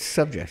favorite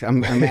subject.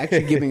 I'm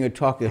actually giving a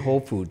talk at Whole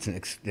Foods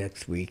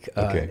next week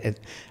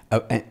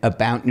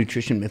about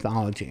nutrition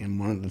mythology. And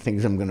one of the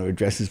things I'm going to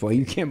address is why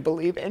you can't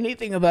believe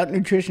anything about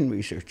nutrition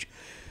research.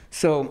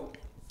 So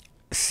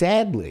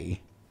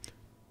sadly,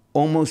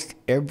 almost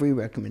every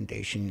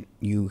recommendation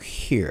you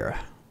hear,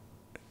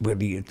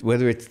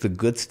 whether it's the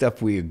good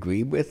stuff we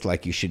agree with,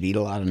 like you should eat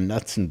a lot of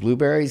nuts and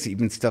blueberries,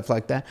 even stuff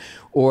like that,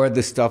 or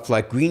the stuff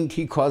like green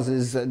tea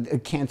causes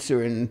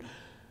cancer and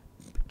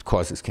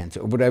causes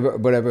cancer, or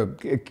whatever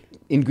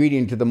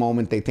ingredient to the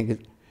moment they think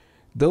it,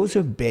 those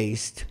are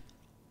based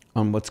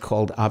on what's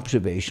called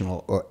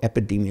observational or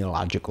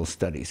epidemiological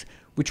studies,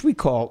 which we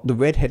call the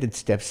redheaded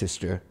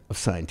stepsister of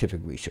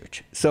scientific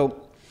research.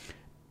 So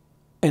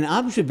an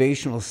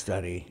observational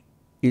study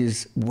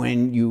is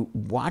when you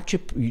watch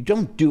you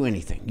don't do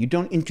anything. You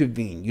don't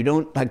intervene. You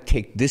don't like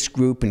take this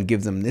group and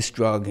give them this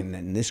drug and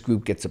then this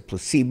group gets a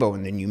placebo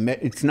and then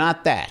it's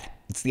not that.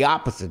 It's the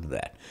opposite of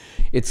that.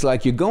 It's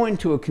like you go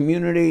into a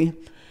community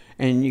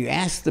and you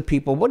ask the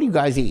people, what do you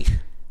guys eat?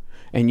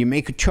 And you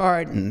make a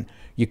chart and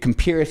you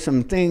compare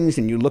some things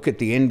and you look at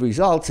the end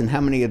results and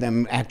how many of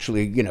them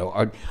actually,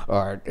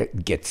 are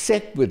get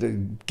sick with a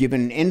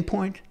given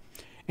endpoint,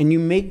 and you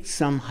make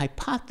some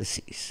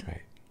hypotheses.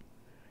 Right.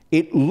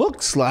 It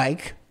looks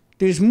like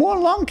there's more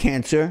lung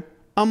cancer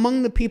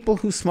among the people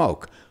who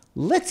smoke.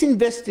 Let's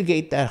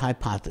investigate that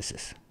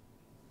hypothesis.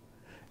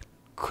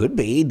 Could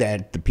be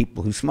that the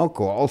people who smoke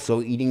are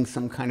also eating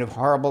some kind of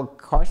horrible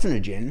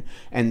carcinogen,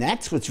 and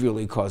that's what's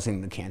really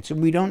causing the cancer.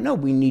 We don't know.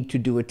 We need to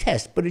do a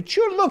test. But it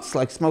sure looks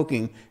like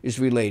smoking is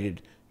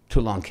related to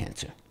lung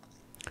cancer.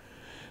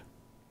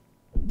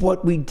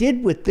 What we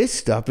did with this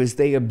stuff is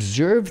they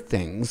observed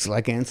things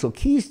like Ansel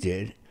Keys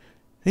did.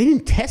 They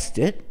didn't test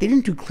it. They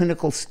didn't do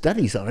clinical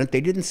studies on it.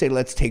 They didn't say,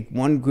 let's take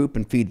one group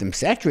and feed them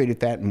saturated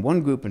fat and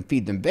one group and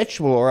feed them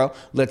vegetable oil.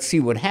 Let's see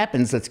what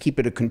happens. Let's keep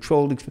it a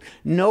controlled experiment.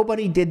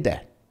 Nobody did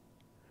that.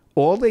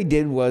 All they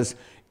did was,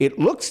 it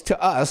looks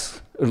to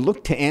us, it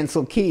looked to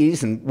Ansel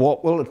Keys and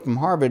Walt Willett from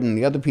Harvard and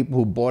the other people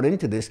who bought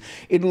into this,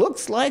 it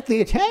looks like the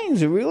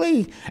Italians are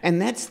really,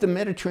 and that's the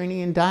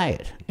Mediterranean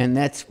diet. And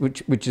that's,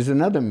 which is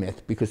another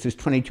myth, because there's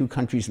 22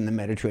 countries in the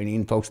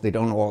Mediterranean, folks, they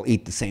don't all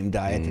eat the same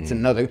diet. It's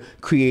another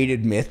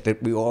created myth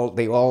that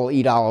they all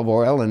eat olive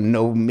oil and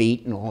no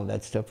meat and all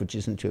that stuff, which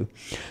isn't true.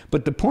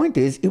 But the point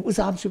is, it was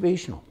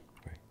observational.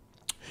 Right.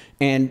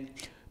 And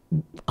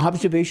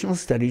observational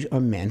studies are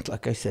meant,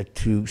 like I said,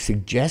 to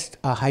suggest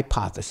a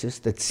hypothesis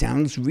that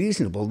sounds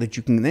reasonable that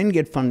you can then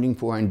get funding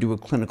for and do a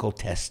clinical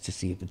test to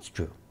see if it's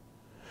true.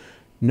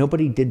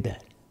 Nobody did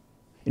that.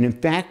 And in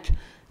fact,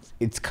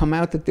 it's come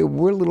out that there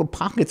were little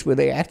pockets where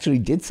they actually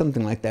did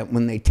something like that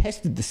when they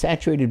tested the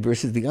saturated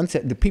versus the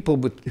unsaturated. The people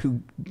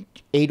who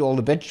ate all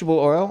the vegetable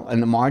oil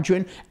and the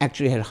margarine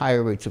actually had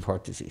higher rates of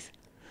heart disease.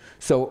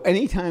 So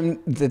anytime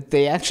that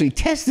they actually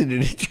tested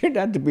it, it turned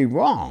out to be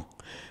wrong.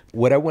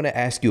 What I want to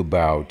ask you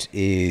about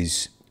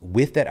is,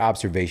 with that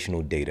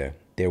observational data,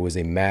 there was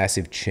a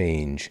massive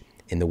change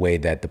in the way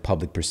that the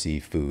public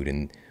perceived food.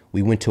 And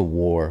we went to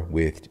war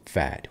with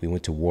fat. We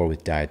went to war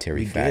with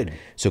dietary fat. Did.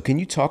 So can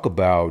you talk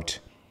about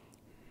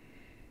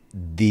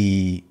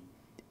the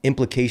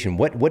implication?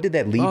 What did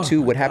that lead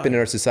to? What happened in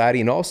our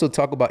society? And also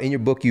talk about, in your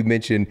book, you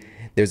mentioned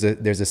there's a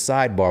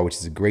sidebar, which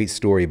is a great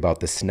story about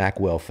the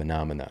Snackwell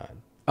phenomenon.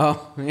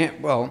 Oh, yeah.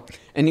 Well,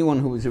 anyone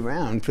who was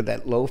around for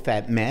that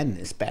low-fat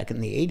madness back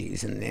in the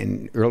 80s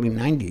and early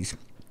 90s,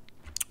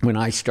 when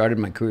I started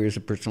my career as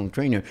a personal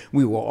trainer,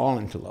 we were all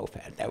into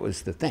low-fat. That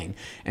was the thing.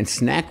 And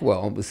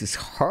Snackwell was this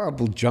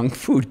horrible junk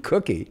food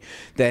cookie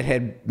that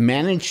had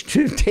managed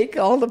to take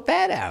all the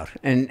fat out.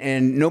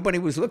 And nobody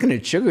was looking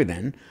at sugar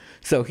then.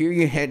 So here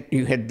you had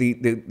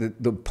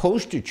the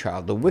poster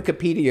child, the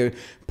Wikipedia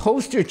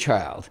poster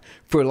child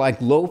for like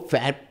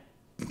low-fat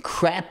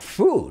crap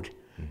food.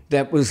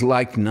 That was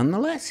like,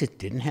 nonetheless, it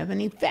didn't have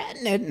any fat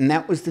in it, and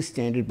that was the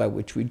standard by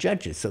which we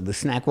judge it. So the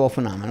Snackwell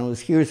phenomenon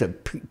was, here's a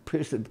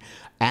piece of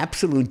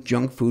absolute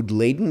junk food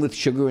laden with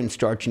sugar and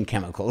starch and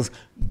chemicals,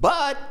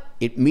 but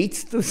it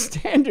meets the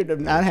standard of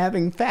not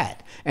having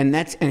fat. And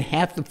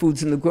half the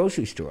foods in the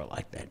grocery store are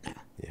like that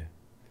now. Yeah,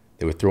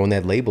 they were throwing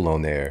that label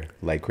on there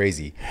like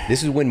crazy.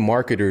 This is when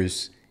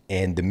marketers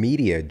and the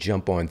media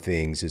jump on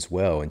things as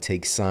well and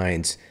take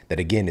science that,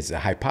 again, is a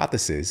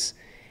hypothesis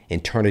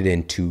and turn it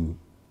into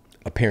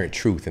apparent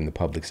truth in the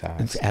public's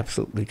eyes. It's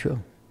absolutely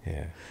true.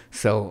 Yeah.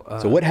 So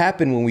what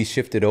happened when we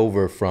shifted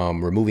over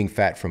from removing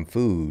fat from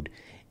food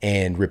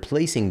and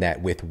replacing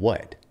that with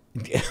what?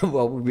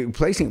 Well, we're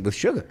replacing it with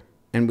sugar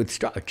and with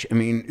starch. I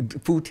mean,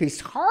 food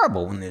tastes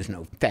horrible when there's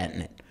no fat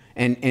in it.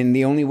 And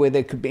the only way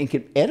they could make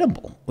it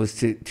edible was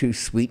to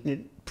sweeten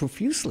it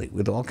profusely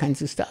with all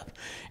kinds of stuff.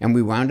 And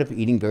we wound up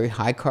eating very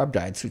high carb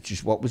diets, which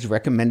is what was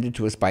recommended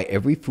to us by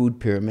every food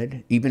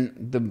pyramid. Even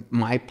the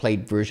My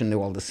Plate version, they're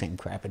all the same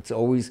crap. It's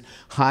always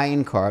high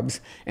in carbs.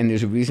 And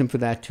there's a reason for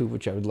that too,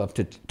 which I would love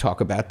to talk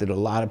about, that a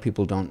lot of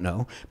people don't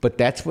know. But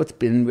that's what's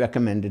been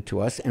recommended to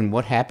us. And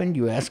what happened?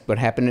 You ask what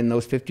happened in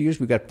those 50 years?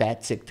 We got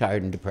fat, sick,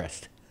 tired, and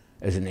depressed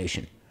as a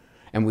nation.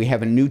 And we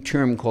have a new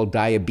term called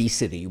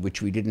diabesity,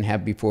 which we didn't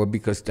have before,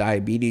 because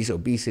diabetes,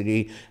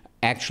 obesity,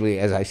 actually,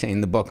 as I say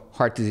in the book,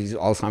 heart disease,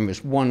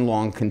 Alzheimer's, one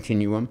long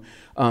continuum,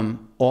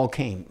 all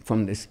came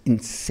from this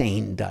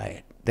insane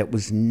diet that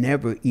was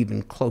never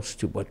even close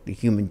to what the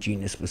human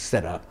genus was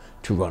set up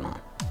to run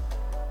on.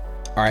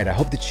 All right, I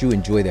hope that you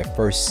enjoyed that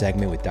first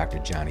segment with Dr.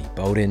 Johnny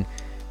Bowden.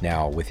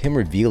 Now, with him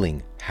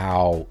revealing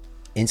how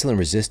insulin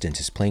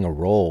resistance is playing a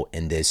role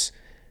in this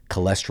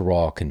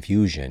cholesterol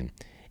confusion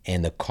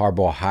and the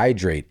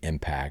carbohydrate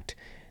impact,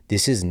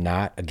 this is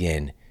not,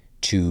 again,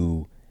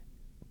 to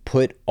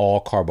put all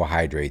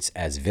carbohydrates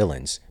as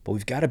villains, but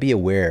we've got to be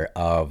aware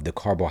of the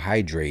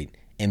carbohydrate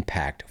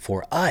impact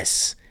for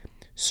us.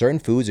 Certain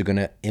foods are going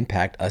to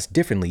impact us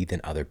differently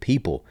than other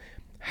people.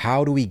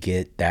 How do we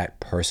get that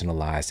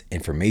personalized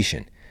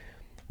information?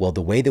 Well,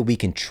 the way that we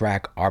can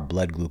track our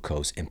blood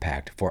glucose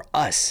impact for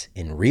us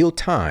in real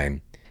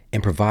time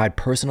and provide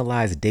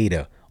personalized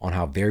data on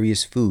how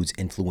various foods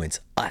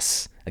influence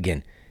us,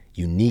 again,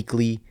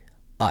 uniquely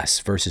us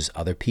versus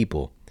other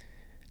people,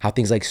 how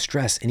things like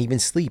stress and even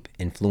sleep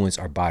influence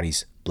our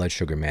body's blood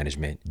sugar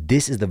management.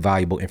 This is the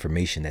valuable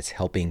information that's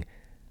helping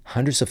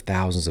hundreds of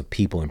thousands of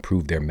people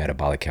improve their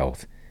metabolic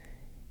health.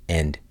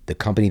 And the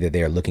company that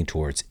they are looking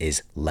towards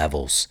is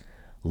Levels.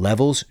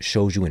 Levels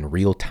shows you in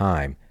real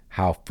time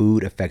how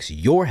food affects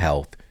your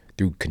health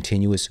through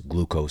continuous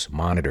glucose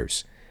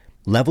monitors.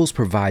 Levels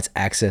provides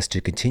access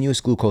to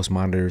continuous glucose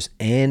monitors,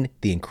 and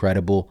the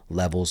incredible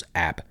Levels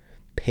app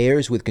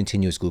pairs with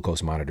continuous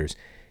glucose monitors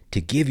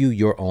to give you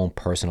your own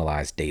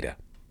personalized data.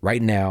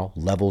 Right now,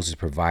 Levels is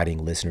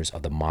providing listeners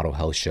of the Model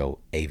Health Show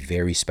a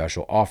very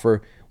special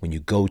offer when you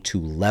go to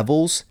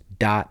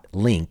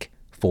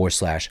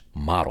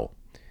levels.link/model.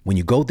 When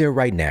you go there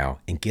right now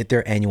and get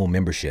their annual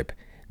membership,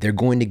 they're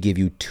going to give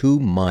you 2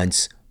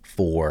 months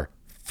for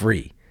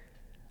free.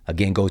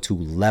 Again, go to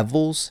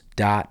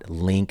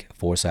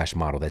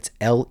levels.link/model. That's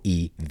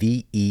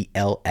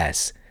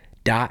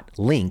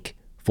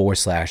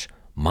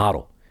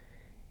LEVELS.link/model.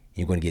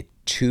 You're going to get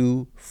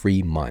 2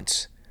 free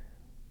months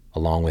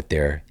along with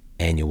their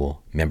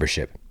annual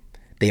membership.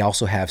 They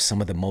also have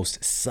some of the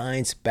most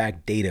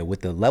science-backed data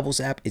with the Levels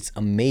app. It's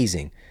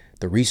amazing.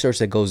 The research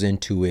that goes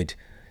into it,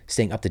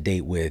 staying up to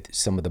date with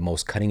some of the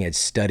most cutting-edge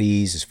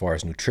studies as far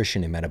as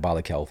nutrition and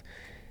metabolic health.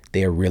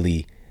 They are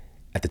really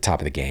at the top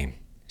of the game.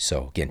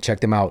 So again, check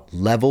them out,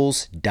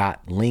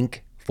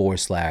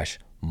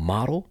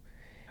 levels.link/model.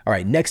 All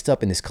right, next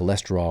up in this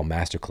cholesterol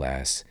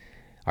masterclass,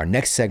 our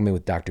next segment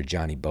with Dr.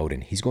 Johnny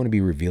Bowden. He's going to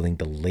be revealing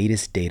the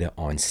latest data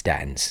on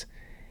statins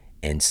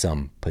and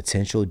some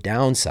potential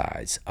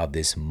downsides of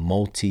this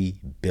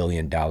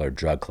multi-billion-dollar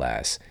drug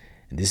class.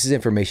 And this is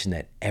information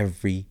that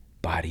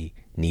everybody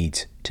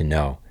needs to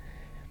know.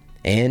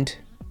 And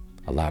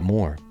a lot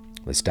more.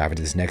 Let's dive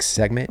into this next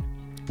segment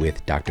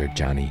with Dr.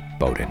 Johnny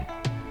Bowden.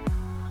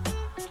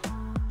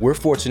 We're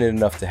fortunate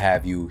enough to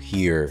have you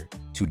here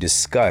to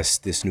discuss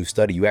this new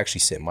study you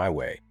actually sent my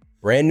way.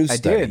 Brand new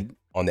study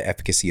on the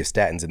efficacy of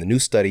statins. And the new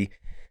study,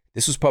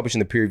 this was published in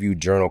the peer-reviewed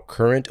journal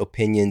Current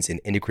Opinions in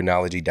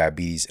Endocrinology,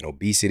 Diabetes, and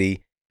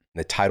Obesity. And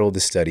the title of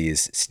the study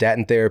is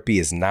Statin Therapy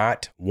is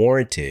Not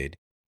Warranted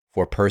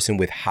for a Person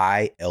with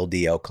High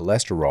LDL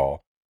Cholesterol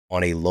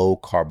on a Low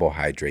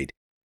Carbohydrate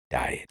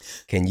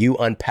Diet. Can you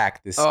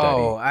unpack this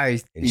study? Oh,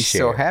 I'd be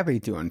so happy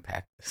to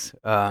unpack this.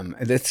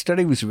 That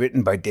study was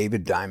written by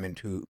David Diamond,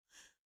 who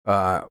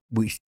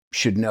we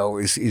should know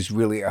is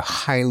really a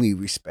highly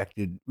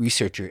respected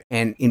researcher.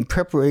 And in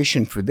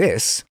preparation for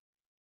this,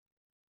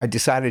 I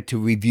decided to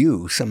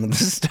review some of the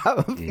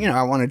stuff.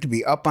 I wanted to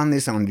be up on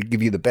this. I wanted to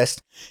give you the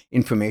best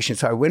information.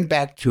 So I went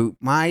back to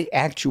my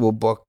actual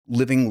book,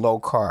 Living Low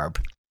Carb,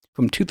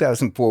 from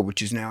 2004,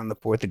 which is now in the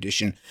 4th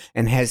edition,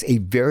 and has a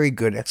very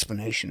good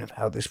explanation of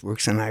how this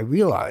works. And I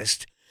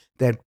realized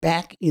that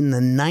back in the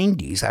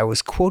 90s, I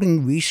was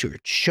quoting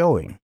research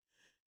showing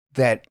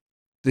that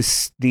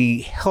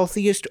the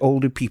healthiest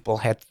older people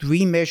had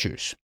 3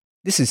 measures.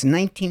 This is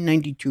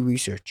 1992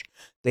 research.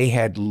 They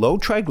had low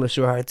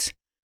triglycerides,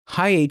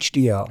 high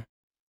HDL,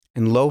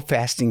 and low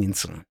fasting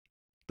insulin.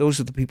 Those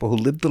are the people who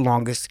lived the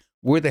longest,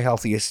 were the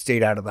healthiest,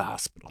 stayed out of the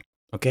hospital.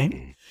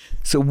 Okay?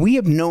 So we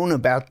have known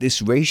about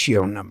this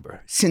ratio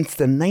number since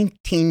the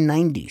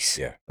 1990s.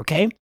 Yeah.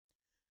 Okay?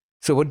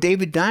 So what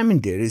David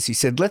Diamond did is he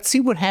said, let's see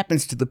what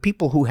happens to the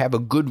people who have a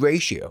good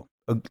ratio,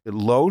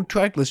 low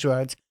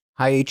triglycerides,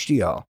 high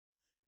HDL,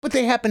 but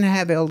they happen to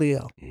have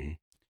LDL. And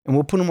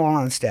we'll put them all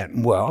on a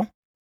statin. Well,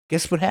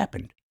 guess what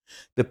happened?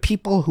 The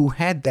people who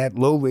had that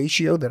low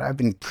ratio that I've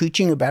been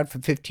preaching about for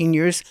 15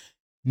 years,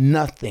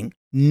 nothing,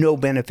 no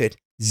benefit,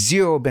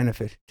 zero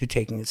benefit to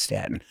taking a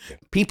statin. Yeah.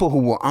 People who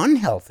were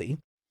unhealthy,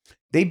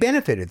 they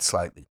benefited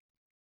slightly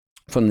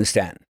from the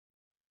statin,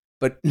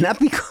 but not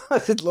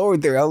because it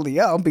lowered their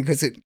LDL,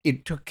 because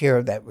it took care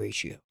of that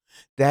ratio.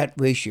 That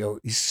ratio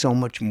is so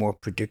much more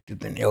predictive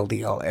than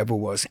LDL ever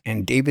was,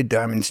 and David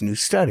Diamond's new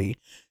study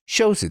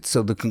shows it.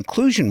 So the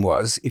conclusion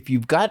was, if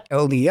you've got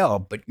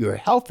LDL, but you're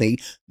healthy,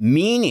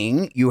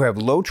 meaning you have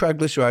low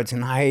triglycerides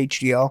and high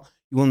HDL,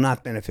 you will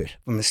not benefit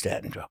from a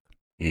statin drug.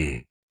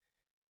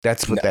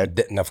 That's what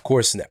and of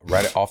course,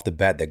 right off the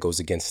bat, that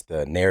goes against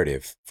the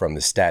narrative from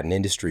the statin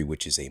industry,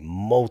 which is a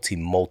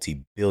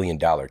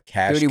multi-billion-dollar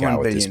cash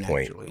cow at this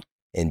point. Actually.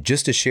 And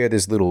just to share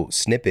this little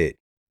snippet,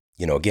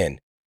 again,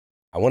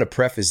 I want to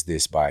preface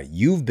this by,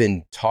 you've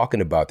been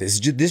talking about this.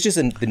 This is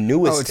just the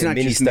newest in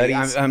many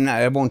studies.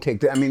 I won't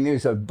take that. I mean,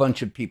 there's a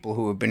bunch of people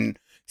who have been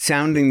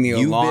sounding the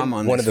alarm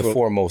on this. One of the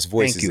foremost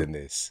voices in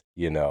this,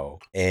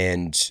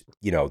 and,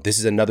 this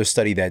is another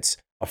study that's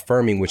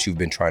affirming what you've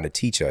been trying to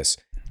teach us.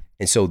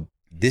 And so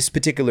this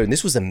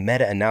was a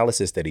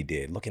meta-analysis that he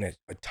did, looking at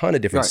a ton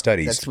of different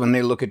studies. That's when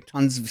they look at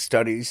tons of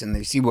studies and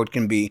they see what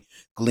can be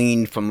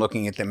gleaned from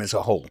looking at them as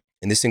a whole.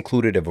 And this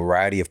included a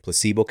variety of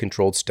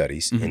placebo-controlled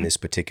studies in this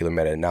particular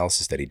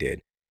meta-analysis that he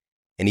did.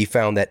 And he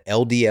found that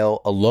LDL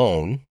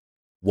alone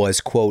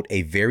was, quote,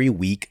 a very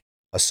weak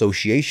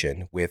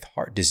association with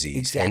heart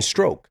disease and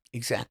stroke.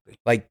 Exactly.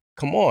 Like,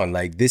 come on,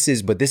 this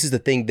is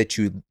the thing that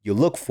you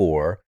look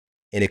for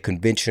in a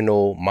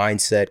conventional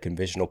mindset,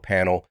 conventional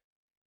panel.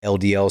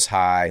 LDL's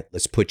high,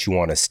 let's put you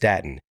on a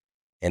statin.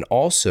 And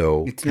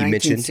also, it's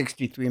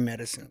 1963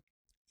 medicine.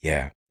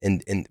 Yeah.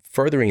 And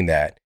furthering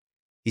that,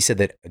 he said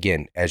that,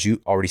 again, as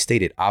you already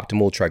stated,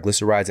 optimal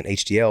triglycerides and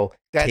HDL.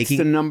 That's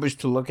the numbers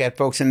to look at,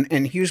 folks.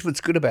 And here's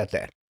what's good about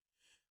that.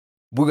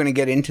 We're going to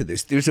get into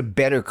this. There's a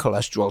better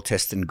cholesterol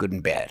test than good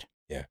and bad.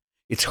 Yeah.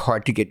 It's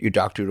hard to get your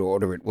doctor to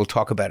order it. We'll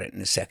talk about it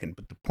in a second.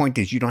 But the point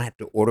is, you don't have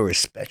to order a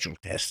special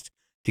test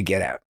to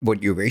get out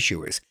what your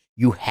ratio is.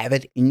 You have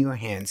it in your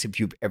hands. If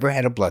you've ever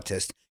had a blood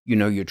test, you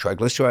know your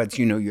triglycerides,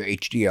 you know your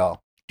HDL.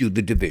 Do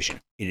the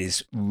division. It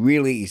is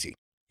really easy.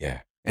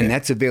 Yeah. And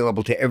that's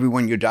available to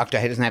everyone. Your doctor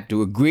doesn't have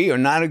to agree or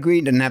not agree.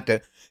 They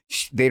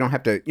don't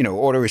have to,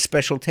 order a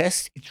special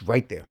test. It's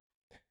right there.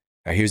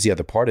 Now, here's the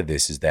other part of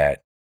this is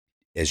that,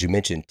 as you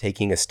mentioned,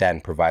 taking a statin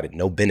provided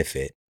no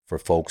benefit for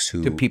folks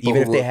who, even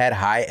if they had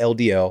high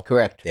LDL,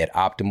 correct, they had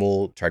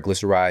optimal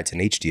triglycerides and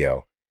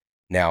HDL.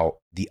 Now,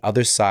 the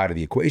other side of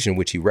the equation,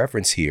 which he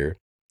referenced here,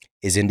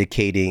 is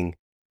indicating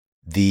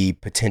the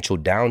potential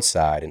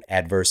downside and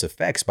adverse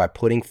effects by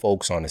putting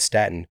folks on a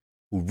statin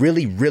who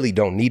really, really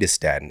don't need a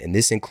statin. And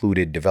this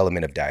included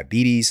development of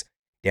diabetes,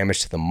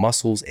 damage to the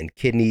muscles and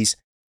kidneys,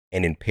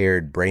 and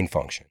impaired brain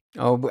function.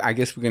 Oh, I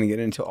guess we're going to get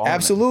into all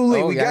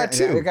Absolutely. of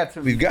That.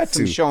 We've got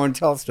some show and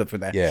tell stuff for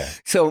that. Yeah.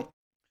 So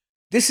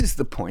this is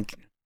the point.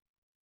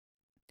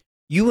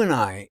 You and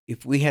I,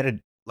 if we had a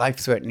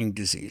life-threatening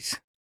disease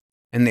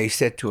and they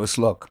said to us,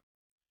 look,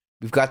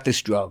 we've got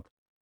this drug,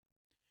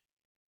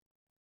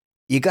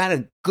 you got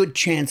a good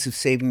chance of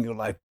saving your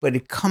life, but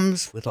it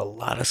comes with a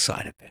lot of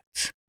side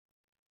effects.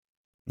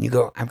 And you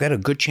go, I've got a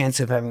good chance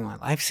of having my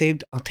life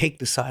saved. I'll take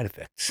the side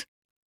effects.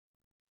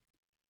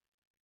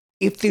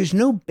 If there's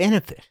no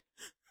benefit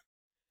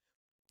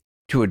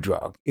to a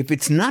drug, if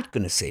it's not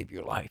going to save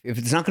your life, if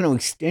it's not going to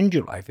extend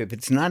your life, if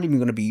it's not even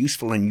going to be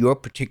useful in your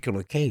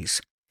particular case,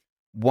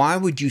 why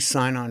would you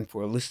sign on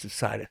for a list of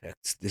side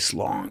effects this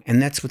long?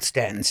 And that's what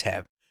statins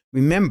have.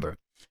 Remember,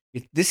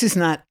 this is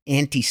not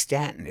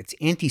anti-statin. It's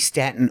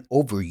anti-statin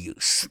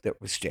overuse that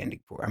we're standing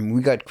for. I mean,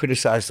 we got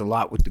criticized a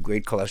lot with the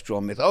great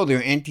cholesterol myth. Oh,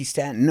 they're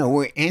anti-statin. No,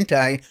 we're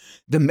anti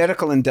the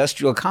medical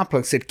industrial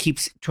complex that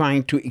keeps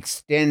trying to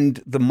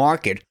extend the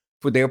market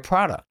for their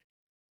product.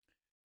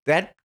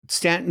 That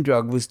statin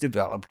drug was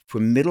developed for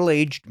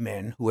middle-aged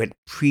men who had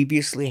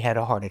previously had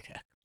a heart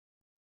attack.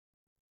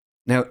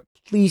 Now,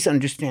 please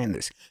understand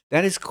this.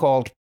 That's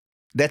called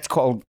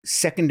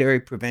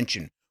secondary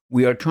prevention.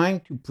 We are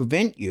trying to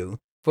prevent you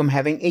from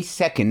having a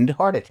second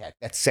heart attack.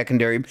 That's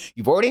secondary.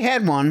 You've already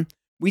had one.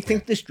 We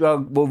think this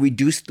drug will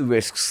reduce the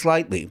risk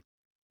slightly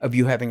of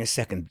you having a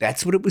second.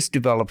 That's what it was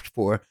developed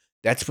for.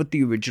 That's what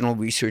the original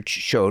research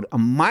showed. A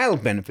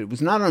mild benefit. It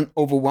was not an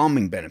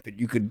overwhelming benefit.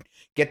 You could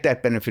get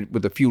that benefit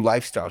with a few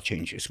lifestyle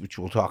changes, which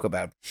we'll talk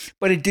about.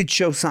 But it did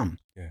show some.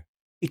 Yeah.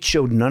 It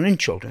showed none in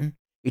children.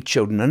 It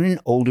showed none in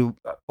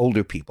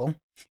older people.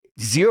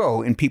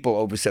 0 in people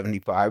over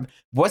 75,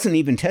 wasn't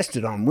even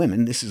tested on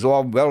women. This is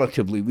all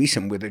relatively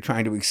recent where they're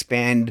trying to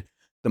expand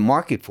the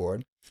market for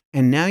it.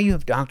 And now you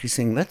have doctors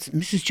saying,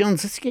 Mrs.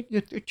 Jones, let's get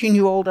your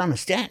 13-year-old on a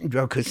statin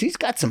drug because he's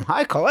got some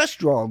high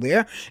cholesterol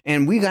there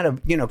and we got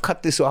to,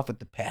 cut this off at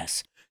the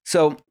pass.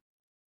 So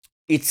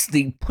it's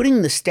the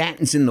putting the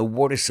statins in the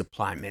water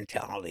supply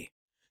mentality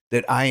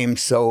that I am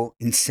so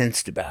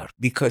incensed about,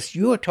 because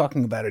you are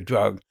talking about a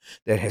drug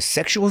that has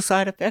sexual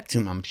side effects,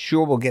 and I'm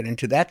sure we'll get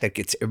into that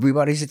gets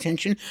everybody's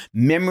attention,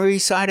 memory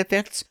side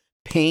effects,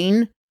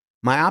 pain,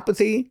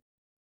 myopathy,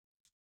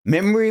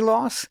 memory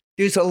loss.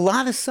 There's a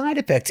lot of side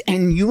effects,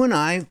 and you and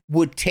I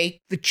would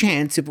take the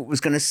chance if it was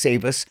going to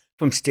save us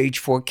from stage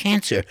 4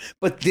 cancer.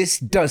 But this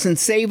doesn't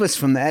save us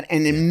from that,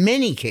 and in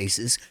many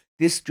cases,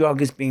 this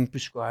drug is being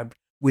prescribed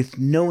with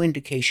no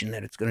indication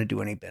that it's going to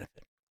do any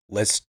benefit.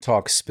 Let's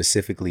talk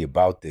specifically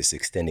about this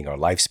extending our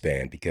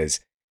lifespan, because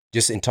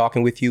just in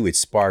talking with you, it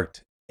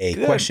sparked a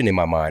question in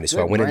my mind.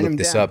 So I went and looked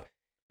this up.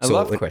 I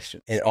love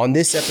questions. And on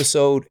this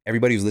episode,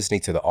 everybody who's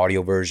listening to the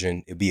audio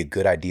version, it'd be a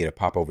good idea to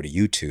pop over to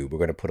YouTube. We're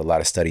going to put a lot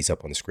of studies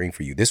up on the screen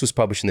for you. This was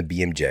published in the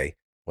BMJ,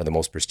 one of the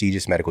most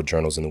prestigious medical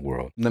journals in the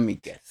world. Let me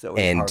guess. So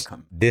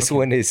this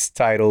one is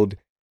titled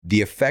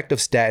The Effect of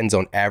Statins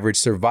on Average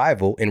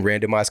Survival in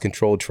Randomized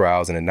Controlled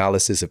Trials and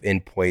Analysis of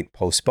Endpoint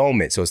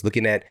Postponement. So it's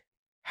looking at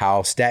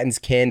how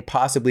statins can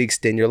possibly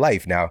extend your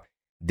life. Now,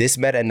 this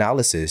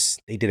meta-analysis,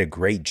 they did a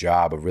great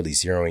job of really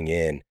zeroing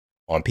in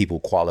on people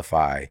who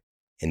qualify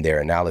in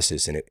their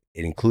analysis, and it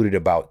included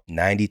about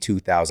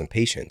 92,000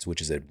 patients,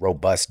 which is a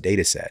robust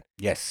data set.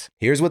 Yes.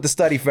 Here's what the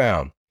study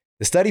found.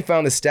 The study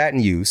found that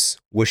statin use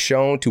was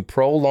shown to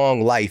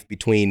prolong life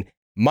between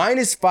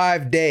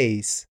 -5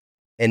 days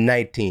and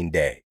 19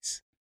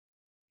 days.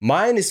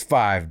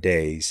 -5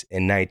 days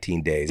and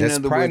 19 days. That's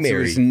primary.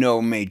 Words, there's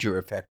no major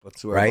effect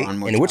whatsoever. Right? On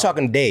mortality. And we're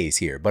talking days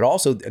here. But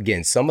also,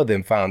 again, some of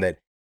them found that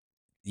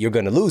you're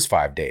going to lose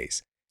 5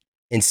 days.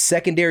 In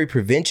secondary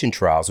prevention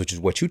trials, which is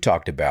what you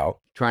talked about,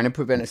 trying to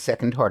prevent a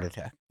second heart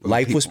attack.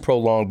 Life was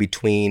prolonged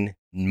between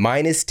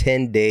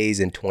 -10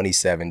 days and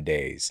 27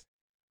 days.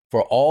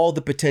 For all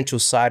the potential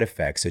side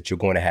effects that you're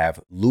going to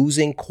have,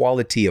 losing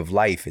quality of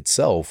life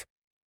itself,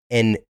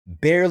 and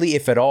barely,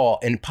 if at all,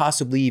 and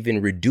possibly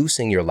even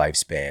reducing your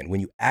lifespan when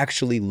you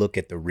actually look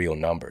at the real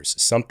numbers.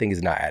 Something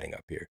is not adding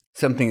up here.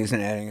 Something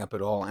isn't adding up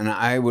at all. And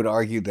I would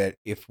argue that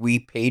if we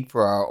paid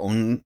for our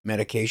own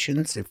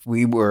medications, if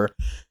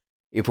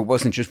it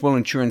wasn't just, well,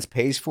 insurance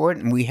pays for it,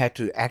 and we had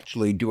to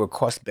actually do a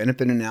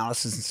cost-benefit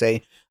analysis and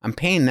say, I'm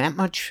paying that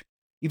much,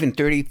 even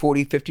 $30,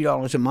 $40,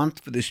 $50 a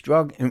month for this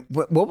drug. And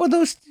what were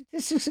those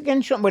statistics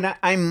again, Sean? When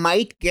I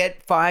might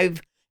get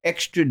 5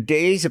 extra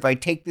days if I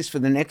take this for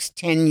the next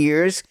 10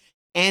 years,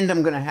 and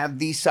I'm going to have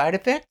these side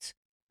effects?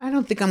 I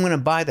don't think I'm going to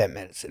buy that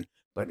medicine.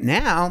 But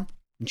now,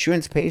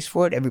 insurance pays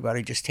for it.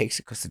 Everybody just takes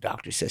it because the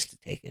doctor says to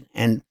take it.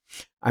 And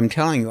I'm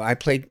telling you, I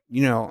play,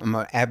 I'm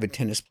an avid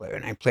tennis player,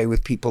 and I play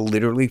with people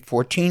literally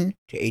 14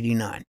 to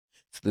 89.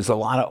 So there's a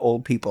lot of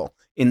old people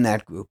in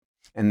that group.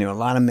 And there are a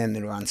lot of men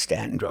that are on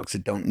statin drugs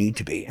that don't need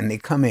to be. And they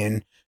come in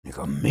and they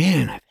go,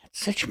 man, I've had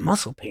such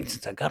muscle pain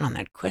since I got on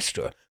that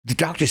Crestor. The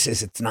doctor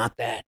says it's not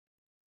that.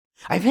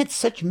 I've had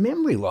such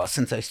memory loss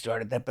since I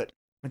started that, but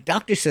the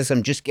doctor says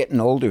I'm just getting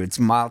older. It's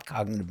mild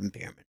cognitive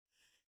impairment.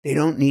 They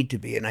don't need to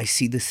be. And I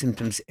see the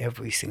symptoms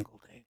every single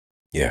day.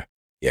 Yeah.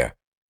 Yeah.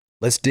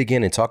 Let's dig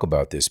in and talk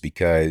about this,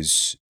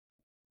 because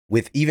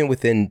even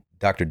within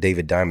Dr.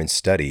 David Diamond's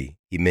study,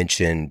 he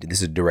mentioned, this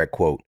is a direct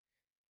quote,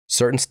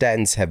 certain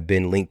statins have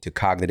been linked to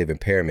cognitive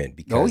impairment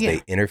because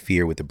they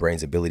interfere with the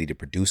brain's ability to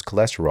produce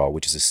cholesterol,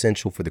 which is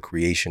essential for the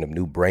creation of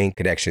new brain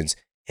connections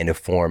and to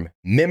form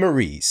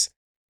memories.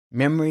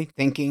 Memory,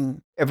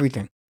 thinking,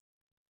 everything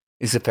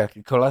is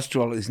affected.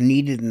 Cholesterol is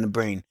needed in the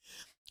brain.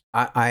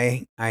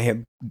 I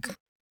have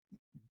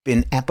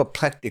been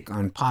apoplectic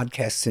on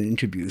podcasts and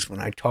interviews when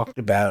I talked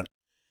about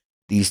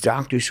these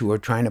doctors who are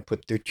trying to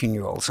put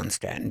 13-year-olds on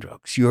statin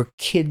drugs. Your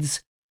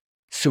kid's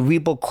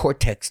cerebral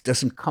cortex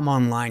doesn't come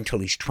online till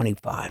he's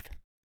 25.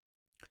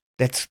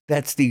 That's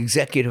the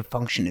executive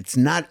function. It's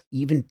not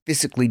even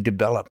physically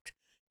developed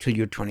till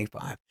you're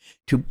 25.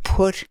 To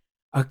put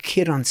a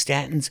kid on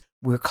statins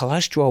where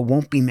cholesterol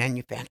won't be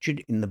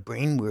manufactured in the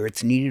brain, where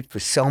it's needed for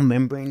cell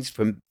membranes,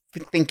 for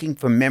thinking,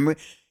 for memory,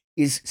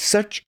 is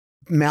such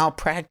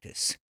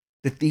malpractice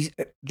that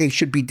they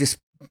should be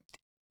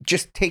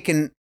just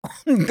taken.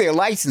 Their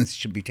license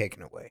should be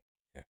taken away.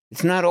 Yeah.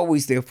 It's not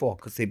always their fault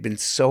because they've been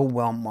so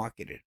well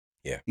marketed.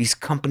 Yeah. These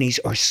companies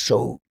are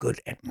so good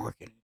at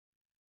marketing.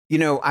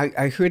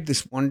 I heard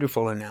this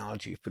wonderful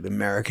analogy for the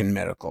American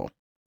medical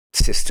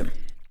system.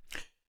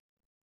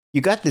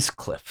 You got this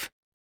cliff,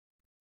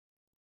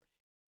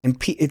 and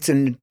it's a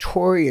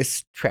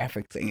notorious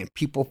traffic thing, and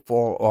people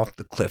fall off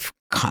the cliff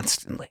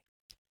constantly.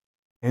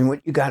 And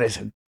what you got is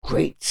a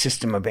great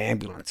system of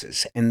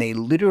ambulances, and they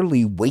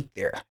literally wait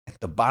there at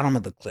the bottom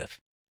of the cliff.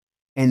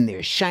 And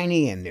they're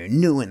shiny and they're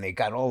new and they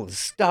got all this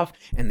stuff,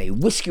 and they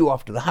whisk you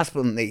off to the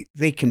hospital, and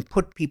they can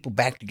put people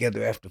back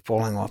together after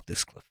falling off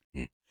this cliff.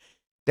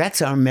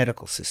 That's our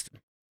medical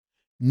system.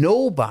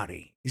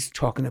 Nobody is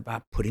talking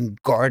about putting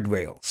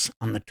guardrails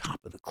on the top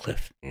of the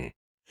cliff.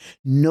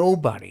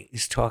 Nobody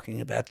is talking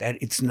about that.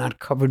 It's not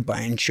covered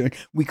by insurance.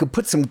 We could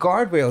put some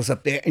guardrails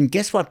up there, and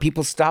guess what?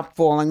 People stop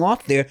falling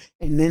off there,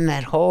 and then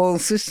that whole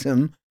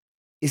system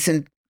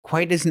isn't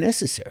quite as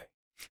necessary.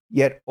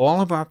 Yet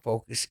all of our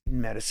focus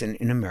in medicine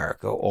in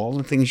America, all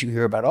the things you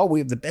hear about, we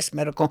have the best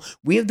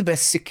we have the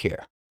best sick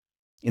care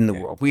in the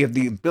world. We have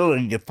the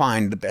ability to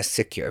find the best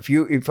sick care.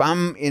 If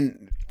I'm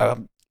in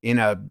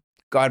a,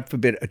 God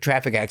forbid, a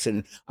traffic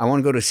accident, I want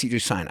to go to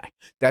Cedars-Sinai.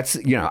 That's,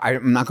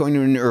 I'm not going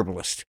to an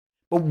herbalist.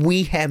 But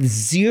we have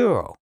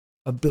zero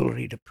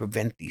ability to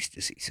prevent these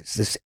diseases,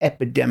 this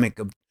epidemic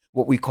of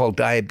what we call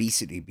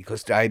diabesity,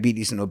 because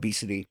diabetes and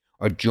obesity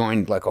are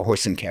joined like a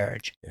horse and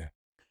carriage. Yeah.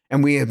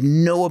 And we have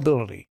no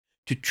ability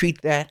to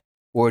treat that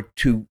or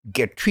to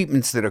get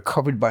treatments that are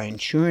covered by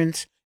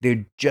insurance.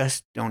 They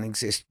just don't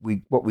exist.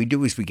 What we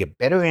do is we get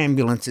better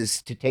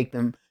ambulances to take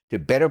them to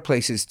better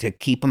places to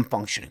keep them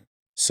functioning.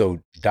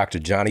 So, Dr.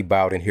 Johnny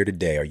Bowden here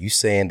today, are you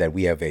saying that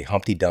we have a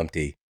Humpty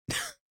Dumpty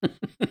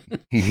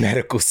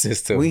medical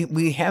system?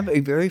 We have a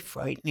very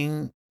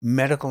frightening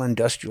medical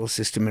industrial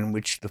system in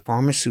which the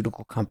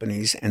pharmaceutical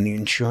companies and the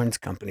insurance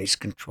companies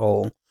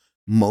control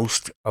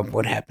most of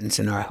what happens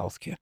in our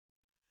healthcare.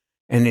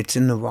 And it's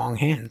in the wrong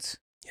hands.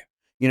 Yeah.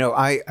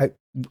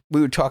 We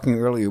were talking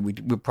earlier,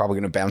 we're probably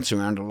going to bounce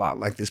around a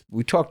lot like this.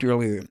 We talked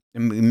earlier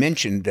and we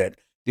mentioned that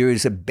there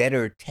is a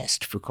better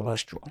test for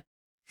cholesterol.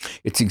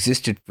 It's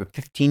existed for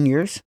 15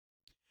 years.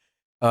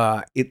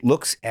 It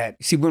looks at,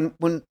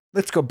 when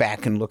let's go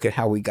back and look at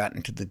how we got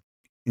into the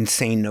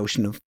insane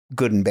notion of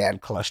good and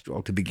bad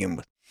cholesterol to begin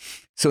with.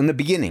 So in the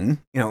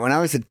beginning, when I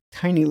was a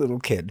tiny little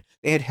kid,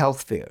 they had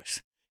health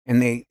fairs.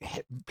 And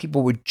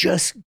people were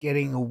just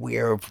getting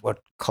aware of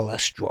what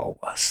cholesterol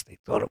was. They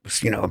thought it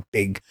was, a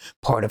big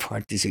part of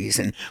heart disease.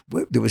 And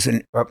there was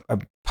a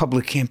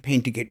public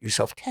campaign to get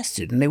yourself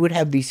tested. And they would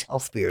have these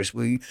health fairs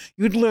where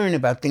you'd learn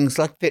about things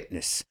like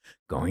fitness,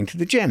 going to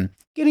the gym,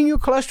 getting your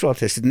cholesterol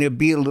tested. And there'd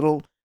be a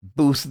little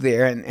booth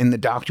there, and the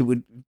doctor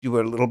would do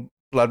a little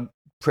blood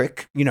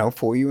prick,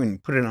 for you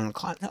and put it on a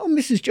cloth. Oh,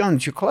 Mrs.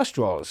 Jones, your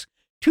cholesterol is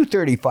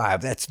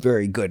 235, that's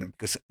very good,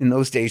 because in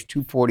those days,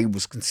 240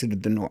 was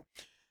considered the norm.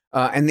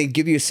 And they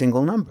give you a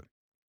single number.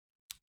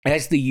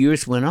 As the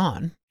years went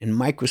on and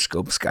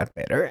microscopes got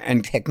better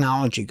and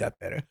technology got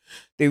better,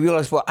 they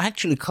realized, well,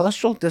 actually,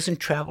 cholesterol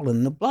doesn't travel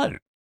in the blood.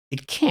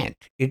 It can't.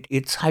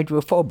 It's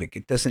hydrophobic.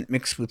 It doesn't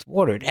mix with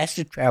water. It has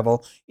to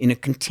travel in a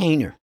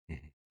container.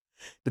 Mm-hmm.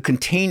 The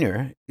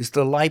container is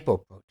the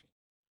lipoprotein.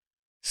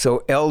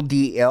 So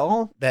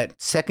LDL,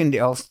 that second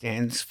L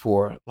stands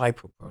for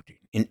lipoprotein.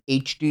 In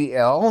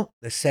HDL,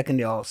 the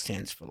second L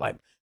stands for lipo.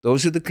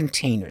 Those are the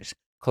containers.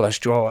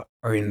 Cholesterol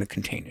are in the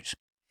containers.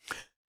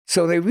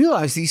 So they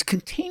realize these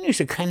containers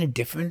are kind of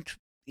different.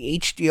 The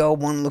HDL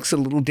one looks a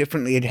little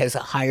differently. It has a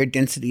higher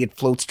density. It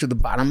floats to the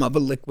bottom of a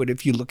liquid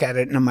if you look at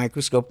it in a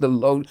microscope. The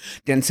low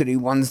density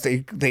ones,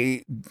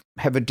 they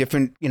have a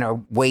different,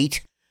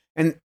 weight.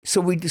 And so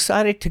we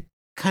decided to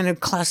kind of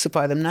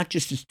classify them not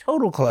just as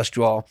total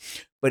cholesterol,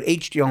 but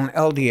HDL and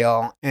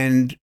LDL.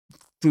 And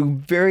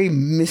through very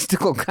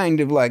mystical kind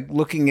of like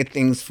looking at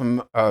things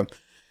from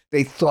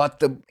they thought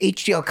the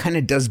HDL kind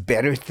of does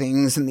better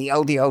things and the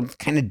LDL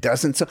kind of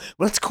doesn't. So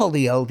let's call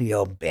the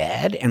LDL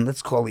bad and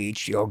let's call the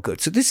HDL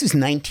good. So this is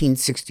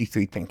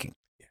 1963 thinking.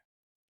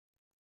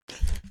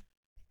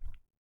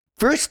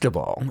 First of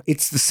all,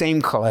 it's the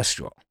same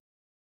cholesterol.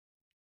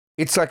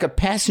 It's like a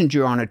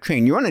passenger on a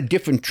train. You're on a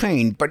different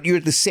train, but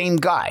you're the same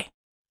guy.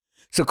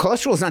 So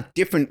cholesterol is not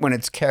different when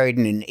it's carried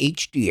in an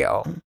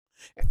HDL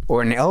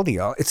or an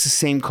LDL. It's the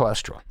same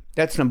cholesterol.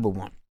 That's number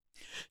one.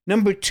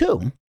 Number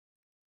two,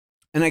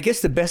 and I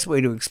guess the best way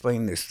to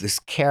explain this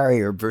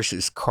carrier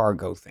versus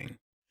cargo thing.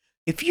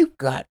 If you've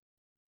got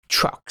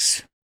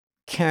trucks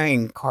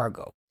carrying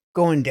cargo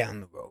going down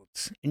the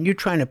roads and you're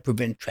trying to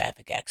prevent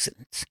traffic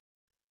accidents,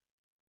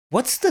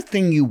 what's the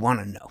thing you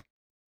want to know?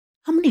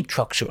 How many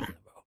trucks are on the road?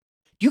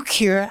 Do you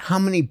care how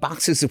many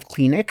boxes of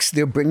Kleenex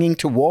they're bringing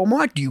to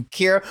Walmart? Do you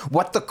care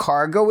what the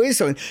cargo is?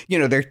 Or,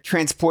 they're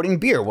transporting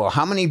beer. Well,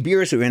 how many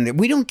beers are in there?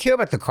 We don't care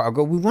about the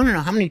cargo. We want to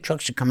know how many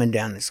trucks are coming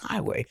down this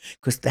highway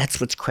because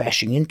that's what's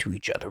crashing into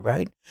each other,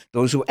 right?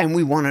 And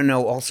we want to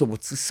know also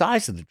what's the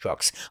size of the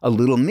trucks. A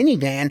little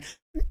minivan,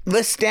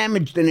 less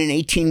damage than an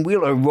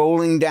 18-wheeler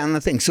rolling down the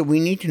thing. So we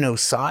need to know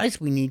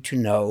size. We need to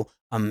know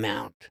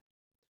amount.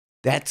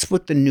 That's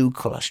what the new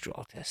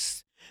cholesterol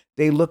tests.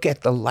 They look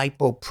at the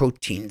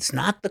lipoproteins,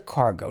 not the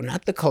cargo,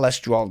 not the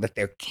cholesterol that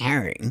they're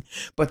carrying,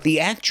 but the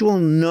actual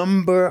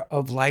number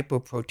of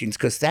lipoproteins,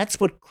 because that's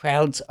what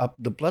crowds up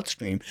the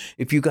bloodstream.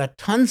 If you got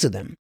tons of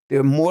them,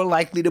 they're more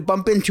likely to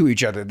bump into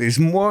each other. There's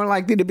more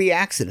likely to be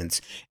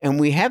accidents. And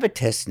we have a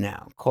test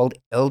now called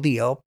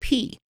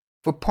LDLP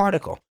for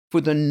particle, for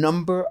the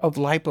number of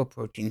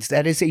lipoproteins.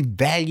 That is a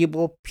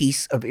valuable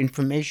piece of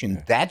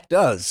information. That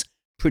does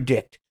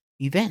predict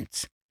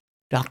events.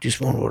 Doctors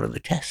won't order the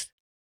test.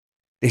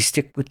 They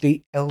stick with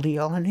the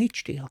LDL and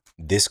HDL.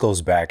 This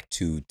goes back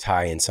to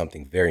tie in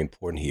something very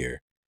important here,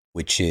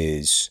 which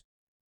is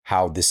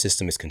how the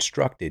system is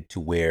constructed to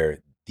where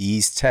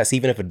these tests,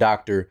 even if a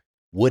doctor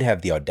would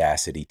have the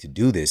audacity to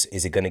do this,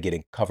 is it going to get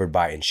covered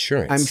by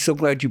insurance? I'm so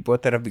glad you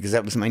brought that up because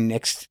that was my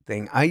next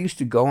thing. I used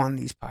to go on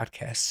these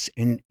podcasts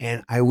and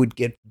I would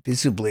get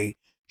visibly,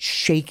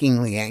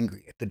 shakingly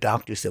angry at the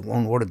doctors that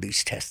won't order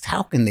these tests.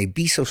 How can they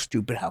be so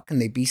stupid? How can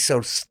they be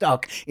so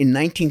stuck in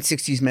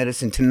 1960s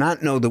medicine to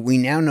not know that we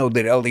now know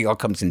that LDL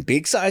comes in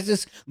big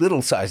sizes,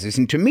 little sizes,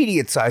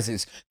 intermediate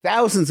sizes,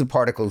 thousands of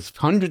particles,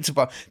 hundreds of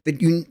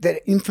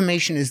that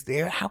information is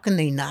there. How can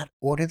they not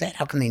order that?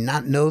 How can they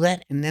not know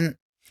that? And then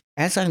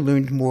as I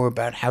learned more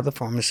about how the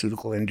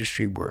pharmaceutical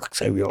industry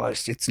works, I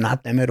realized it's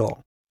not them at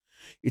all.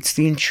 It's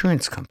the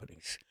insurance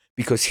companies.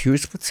 Because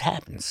here's what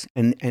happens.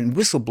 And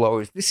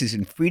whistleblowers, this is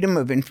in Freedom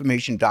of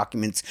Information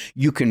documents.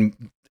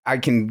 I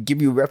can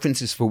give you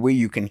references for where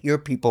you can hear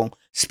people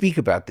speak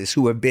about this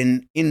who have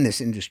been in this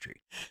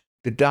industry.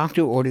 The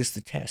doctor orders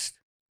the test.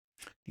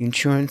 The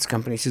insurance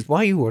company says, why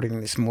are you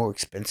ordering this more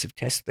expensive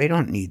test? They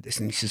don't need this.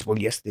 And he says, well,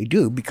 yes, they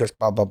do, because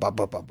blah, blah, blah,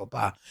 blah, blah, blah,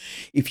 blah.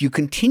 If you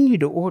continue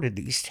to order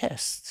these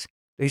tests,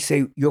 they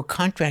say your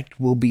contract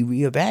will be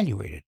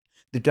reevaluated.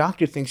 The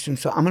doctor thinks to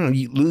himself, I'm going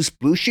to lose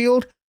Blue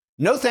Shield?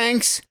 No,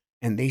 thanks.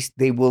 And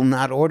they will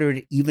not order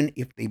it even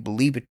if they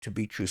believe it to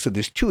be true. So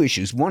there's two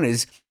issues. One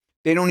is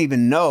they don't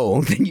even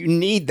know that you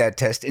need that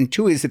test. And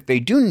two is if they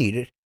do need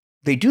it,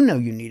 they do know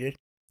you need it,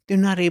 they're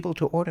not able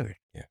to order it.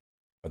 Yeah.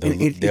 Or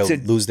they'll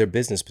lose their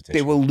business potential.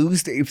 They will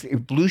lose, if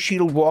Blue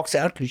Shield walks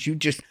out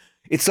because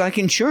it's like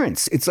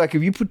insurance. It's like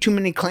if you put too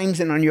many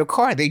claims in on your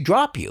car, they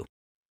drop you.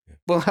 Yeah.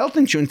 Well, health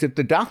insurance, if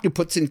the doctor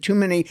puts in too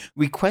many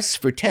requests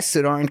for tests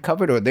that aren't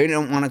covered or they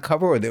don't want to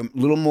cover or they're a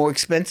little more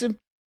expensive,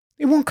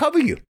 they won't cover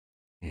you.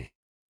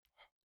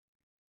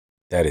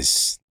 That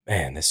is,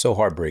 man, that's so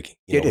heartbreaking.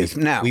 It is.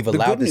 Now, we've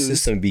allowed the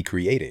system to be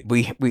created.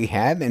 We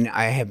have, and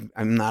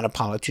I'm not a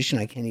politician.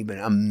 I can't even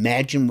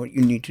imagine what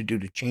you need to do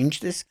to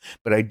change this.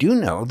 But I do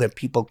know that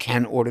people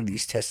can order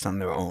these tests on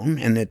their own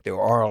and that there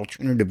are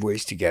alternative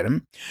ways to get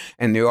them.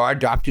 And there are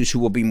doctors who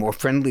will be more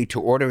friendly to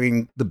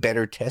ordering the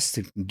better tests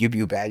that can give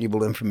you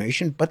valuable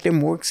information, but they're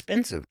more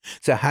expensive.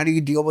 So how do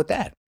you deal with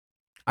that?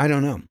 I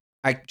don't know.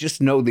 I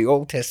just know the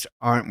old tests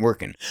aren't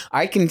working.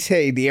 I can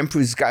say the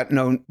emperor's got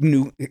no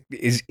new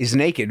is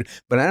naked,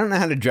 but I don't know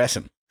how to dress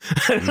him.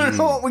 I don't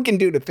know what we can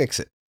do to fix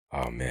it.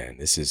 Oh man,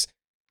 this is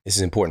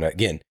important.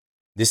 Again,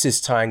 this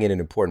is tying in an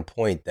important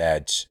point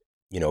that,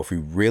 if we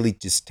really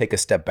just take a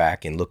step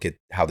back and look at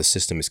how the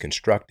system is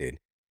constructed,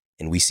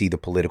 and we see the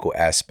political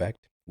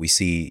aspect, we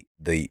see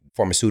the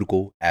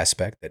pharmaceutical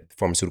aspect, that the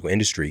pharmaceutical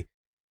industry,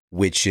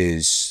 which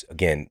is,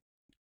 again,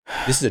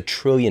 this is a $1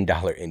 trillion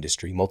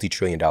industry,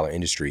 multi-trillion-dollar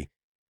industry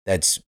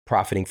that's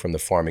profiting from the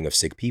farming of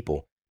sick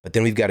people. But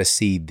then we've got to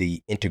see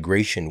the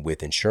integration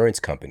with insurance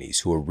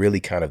companies, who are really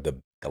kind of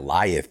the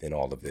Goliath in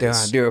all of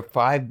this. There are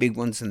 5 big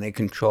ones, and they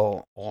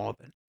control all of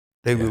it.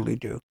 They really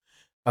do.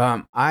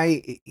 When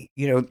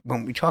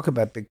we talk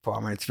about big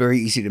pharma, it's very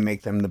easy to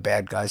make them the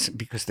bad guys,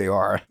 because they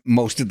are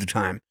most of the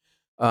time.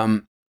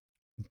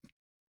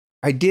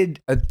 I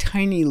did a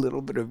tiny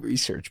little bit of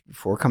research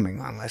before coming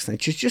on last night.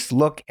 Just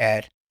look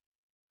at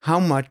how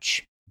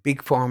much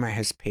big pharma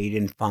has paid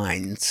in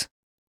fines.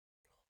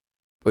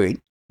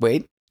 Wait,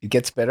 it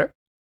gets better.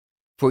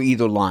 For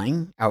either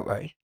lying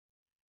outright,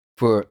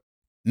 for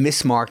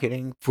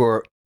mismarketing,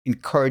 for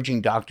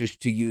encouraging doctors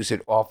to use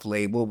it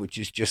off-label, which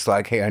is just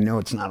like, hey, I know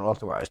it's not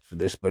authorized for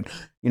this, but,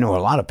 a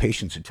lot of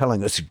patients are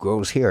telling us it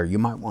grows here. You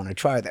might want to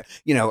try that.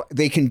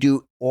 They can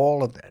do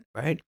all of that,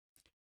 right?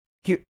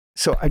 Here,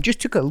 so I just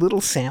took a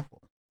little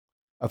sample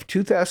of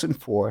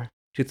 2004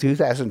 to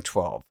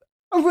 2012,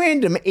 a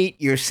random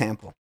 8-year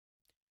sample,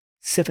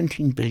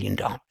 $17 billion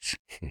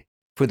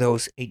for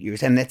those 8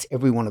 years. And that's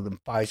every one of them,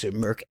 Pfizer,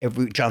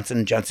 Merck,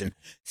 Johnson & Johnson,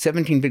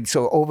 17 billion.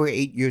 So over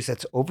 8 years,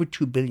 that's over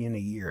 $2 billion a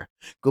year.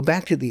 Go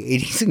back to the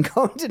 80s and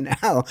go to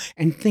now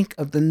and think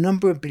of the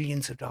number of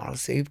billions of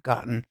dollars they've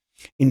gotten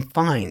in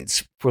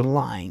fines for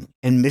lying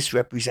and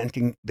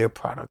misrepresenting their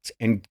products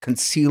and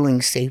concealing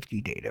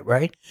safety data,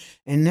 right?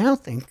 And now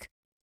think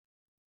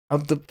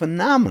of the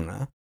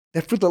phenomena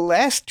that for the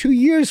last 2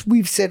 years,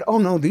 we've said, oh,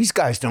 no, these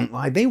guys don't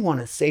lie. They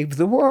want to save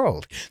the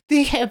world.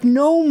 They have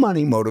no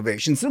money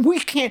motivations. And we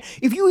can't,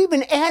 if you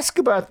even ask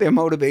about their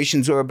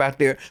motivations or about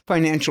their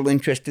financial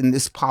interest in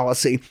this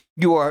policy,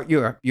 you're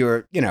and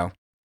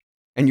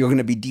you're going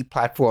to be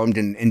deplatformed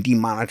and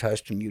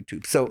demonetized from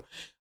YouTube. So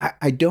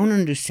I don't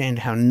understand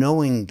how,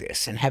 knowing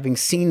this and having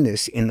seen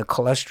this in the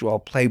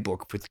cholesterol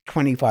playbook for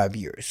 25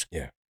 years.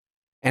 Yeah.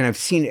 And I've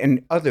seen it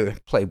in other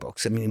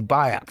playbooks. I mean,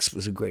 Vioxx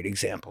was a great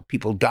example.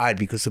 People died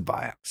because of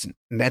Vioxx.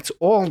 And that's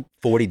all.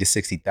 40 to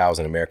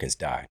 60,000 Americans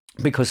died.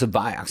 Because of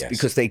Vioxx, yes.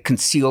 Because they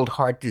concealed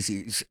heart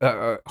disease,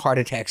 heart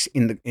attacks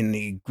in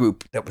the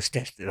group that was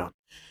tested on.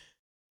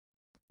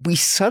 We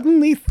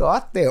suddenly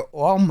thought they're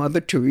all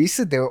Mother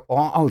Teresa. They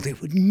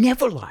would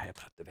never lie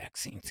about the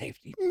vaccine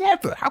safety.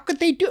 Never. How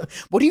could they do it?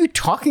 What are you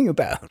talking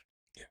about?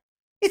 Yeah.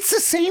 It's the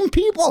same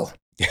people.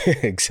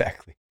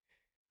 Exactly.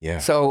 Yeah.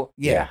 So,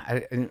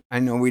 I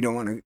know we don't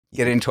want to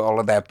get into all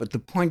of that, but the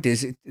point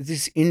is,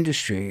 this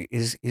industry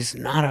is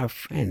not our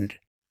friend.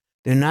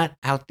 They're not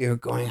out there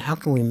going, how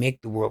can we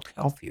make the world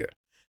healthier?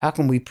 How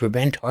can we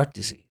prevent heart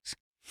disease?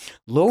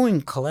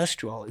 Lowering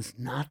cholesterol is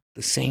not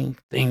the same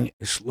thing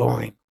as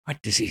lowering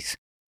heart disease.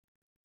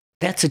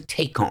 That's a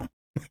take-home.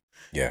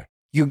 Yeah.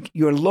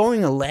 You're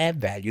lowering a lab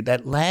value.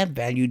 That lab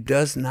value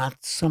does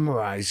not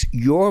summarize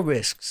your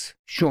risks,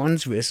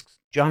 Sean's risks,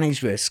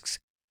 Johnny's risks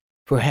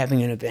for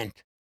having an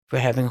event, for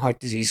having heart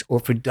disease, or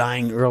for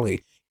dying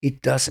early.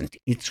 It doesn't.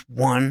 It's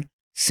one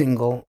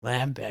single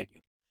lab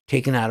value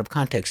taken out of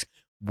context.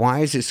 Why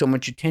is there so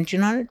much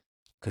attention on it?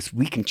 Because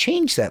we can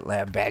change that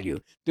lab value.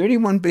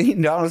 $31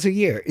 billion a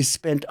year is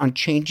spent on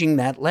changing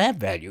that lab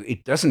value.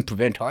 It doesn't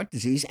prevent heart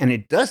disease, and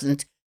it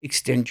doesn't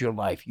extend your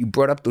life. You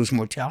brought up those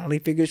mortality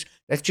figures.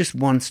 That's just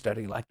one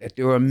study like that.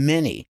 There are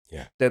many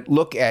that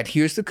look at,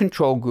 here's the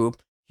control group,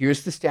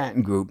 here's the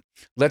statin group.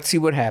 Let's see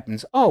what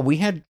happens. Oh, we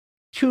had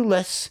 2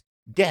 less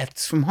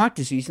deaths from heart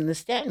disease in the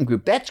statin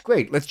group. That's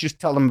great. Let's just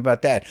tell them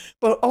about that.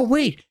 But, oh,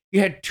 wait, you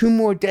had 2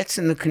 more deaths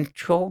in the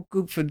control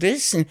group for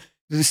this, and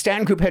the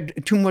statin group had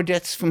 2 more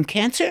deaths from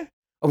cancer?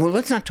 Oh, well,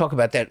 let's not talk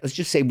about that. Let's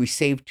just say we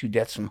saved 2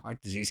 deaths from heart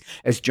disease.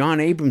 As John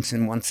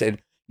Abramson once said,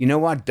 you know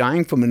what?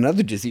 Dying from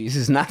another disease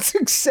is not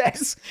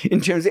success. In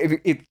terms of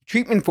if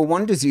treatment for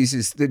one disease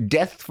is the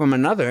death from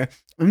another,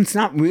 it's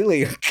not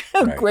really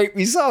a great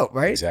result,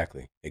 right?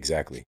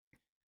 Exactly.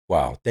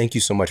 Wow. Thank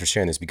you so much for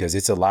sharing this, because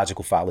it's a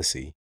logical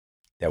fallacy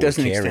that we're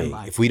carrying.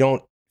 If we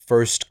don't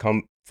first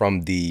come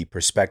from the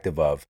perspective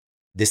of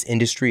this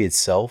industry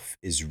itself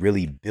is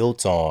really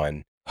built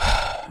on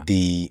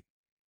the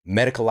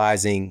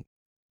medicalizing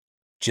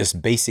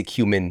just basic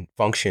human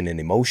function and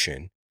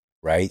emotion,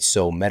 right?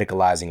 So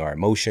medicalizing our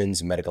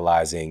emotions,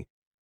 medicalizing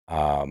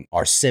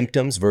our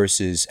symptoms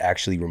versus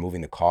actually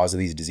removing the cause of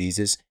these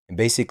diseases, and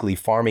basically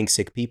farming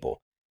sick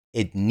people.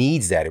 It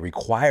needs that. It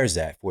requires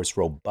that for its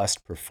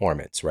robust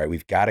performance, right?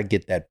 We've got to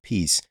get that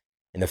piece.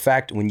 And the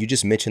fact, when you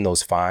just mentioned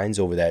those fines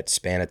over that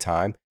span of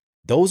time,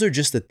 those are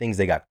just the things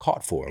they got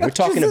caught for. We're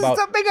talking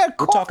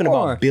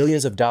about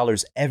billions of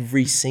dollars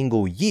every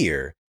single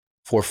year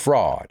for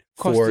fraud,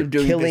 for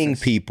killing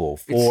people,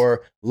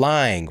 for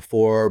lying,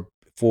 for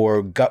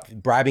for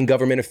bribing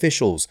government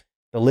officials.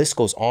 The list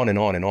goes on and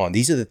on and on.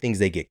 These are the things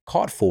they get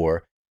caught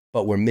for,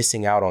 but we're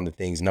missing out on the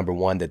things, number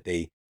one, that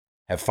they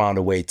have found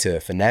a way to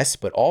finesse,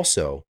 but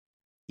also,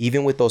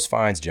 even with those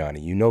fines,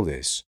 Johnny, you know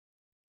this,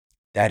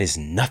 that is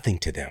nothing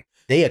to them.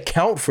 They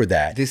account for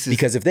that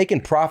because if they can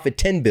profit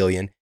 $10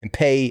 billion and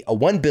pay a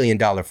 $1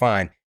 billion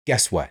fine,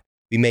 guess what?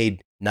 We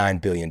made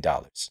 $9 billion.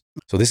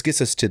 So this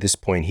gets us to this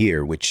point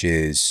here, which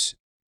is,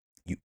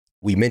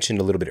 we mentioned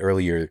a little bit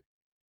earlier,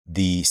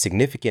 the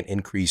significant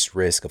increased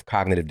risk of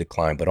cognitive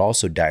decline, but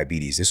also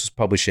diabetes. This was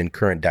published in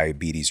Current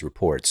Diabetes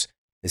Reports.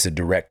 It's a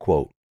direct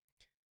quote.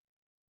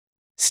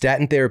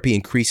 Statin therapy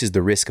increases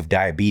the risk of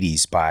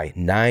diabetes by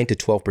 9 to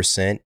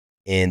 12%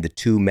 in the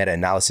two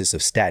meta-analysis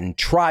of statin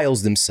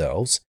trials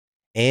themselves,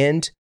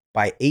 and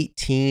by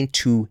 18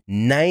 to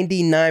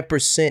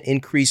 99%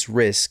 increased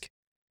risk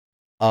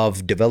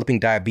of developing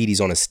diabetes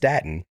on a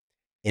statin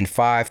in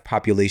 5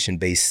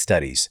 population-based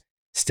studies.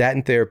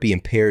 Statin therapy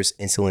impairs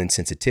insulin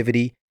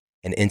sensitivity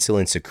and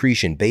insulin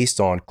secretion based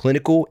on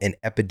clinical and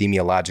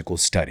epidemiological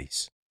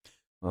studies.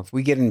 Well, if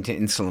we get into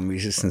insulin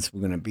resistance,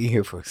 we're going to be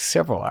here for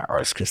several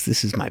hours because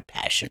this is my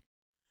passion.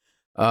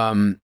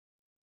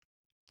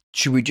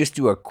 Should we just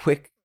do a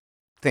quick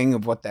thing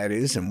of what that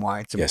is and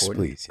why it's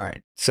important? Yes, please. All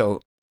right.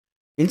 So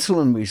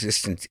insulin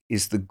resistance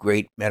is the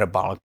great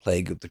metabolic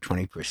plague of the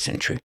 21st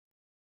century.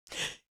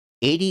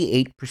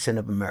 88%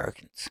 of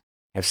Americans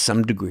have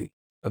some degree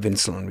of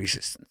insulin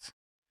resistance.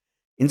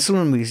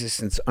 Insulin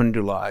resistance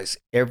underlies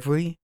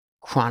every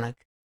chronic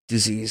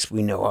disease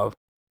we know of,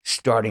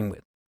 starting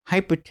with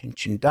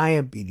hypertension,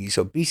 diabetes,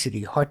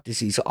 obesity, heart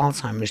disease,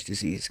 Alzheimer's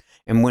disease.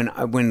 And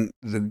when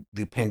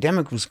the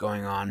pandemic was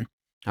going on,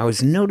 I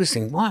was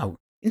noticing, wow,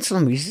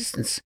 insulin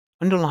resistance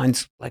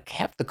underlines like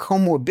half the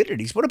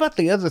comorbidities. What about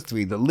the other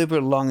 3, the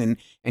liver, lung,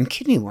 and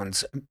kidney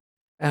ones?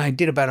 And I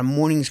did about a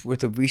morning's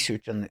worth of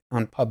research on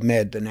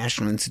PubMed, the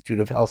National Institute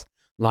of Health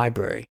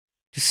Library,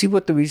 to see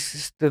what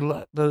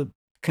the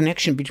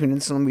connection between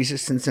insulin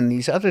resistance and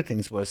these other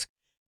things was.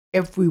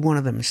 Every one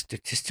of them is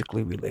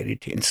statistically related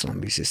to insulin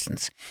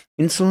resistance.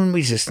 Insulin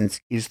resistance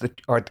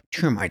are the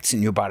termites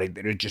in your body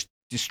that are just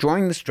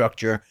destroying the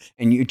structure,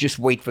 and you just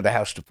wait for the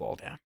house to fall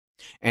down.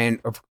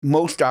 And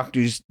most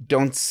doctors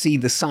don't see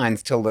the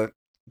signs till the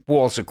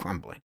walls are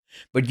crumbling.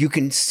 But you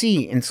can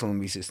see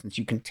insulin resistance.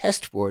 You can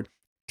test for it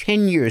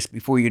 10 years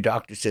before your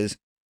doctor says,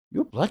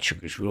 your blood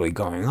sugar is really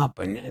going up,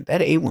 and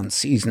that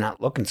A1C is not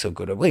looking so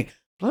good. Or wait,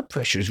 blood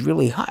pressure is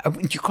really high.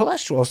 Your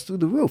cholesterol is through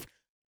the roof.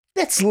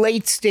 That's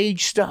late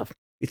stage stuff.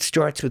 It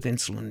starts with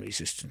insulin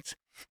resistance.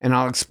 And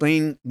I'll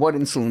explain what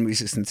insulin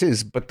resistance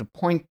is, but the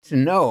point to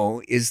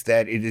know is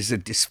that it is a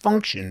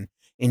dysfunction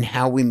in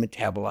how we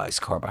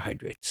metabolize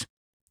carbohydrates.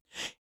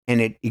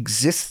 And it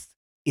exists,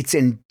 it's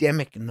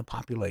endemic in the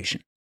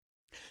population.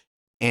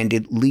 And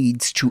it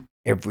leads to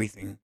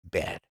everything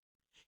bad.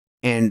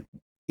 And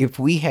if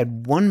we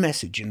had one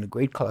message in the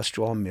Great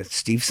Cholesterol Myth,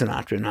 Steve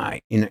Sinatra and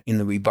I, in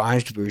the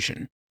revised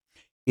version,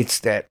 it's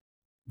that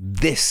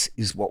this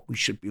is what we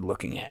should be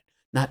looking at,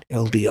 not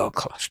LDL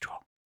cholesterol.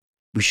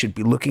 We should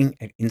be looking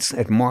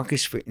at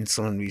markers for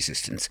insulin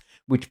resistance,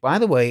 which, by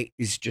the way,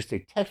 is just a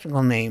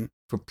technical name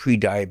for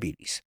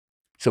prediabetes.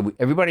 So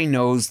everybody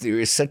knows there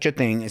is such a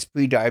thing as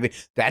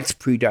prediabetes. That's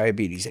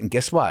prediabetes. And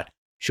guess what,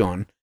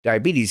 Sean?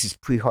 Diabetes is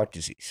pre-heart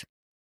disease.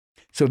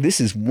 So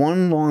this is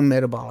one long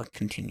metabolic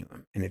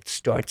continuum, and it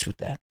starts with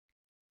that.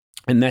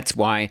 And that's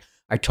why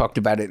I talked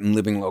about it in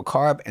Living Low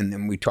Carb, and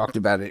then we talked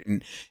about it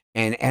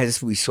and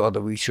as we saw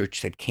the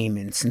research that came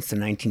in since the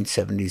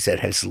 1970s that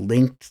has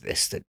linked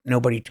this, that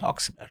nobody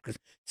talks about, because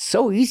it's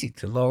so easy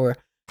to lower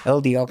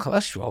LDL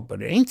cholesterol,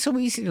 but it ain't so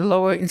easy to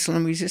lower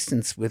insulin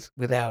resistance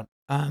without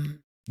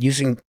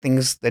using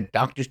things that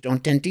doctors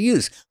don't tend to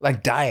use,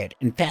 like diet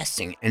and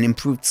fasting and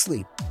improved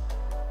sleep.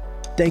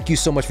 Thank you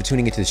so much for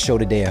tuning into the show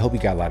today. I hope you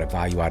got a lot of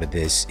value out of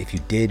this. If you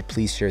did,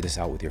 please share this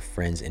out with your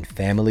friends and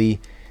family.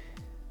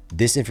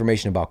 This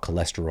information about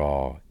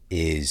cholesterol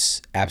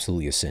is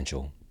absolutely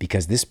essential,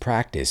 because this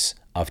practice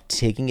of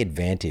taking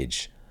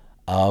advantage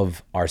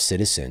of our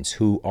citizens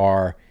who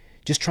are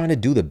just trying to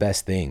do the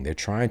best thing, they're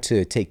trying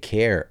to take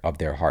care of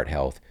their heart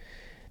health,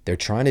 they're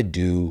trying to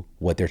do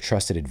what their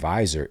trusted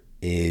advisor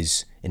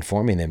is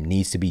informing them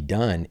needs to be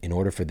done in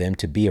order for them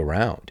to be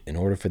around, in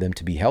order for them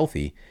to be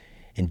healthy,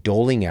 and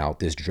doling out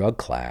this drug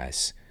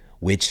class,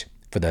 which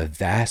for the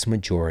vast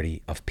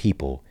majority of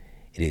people,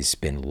 it has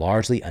been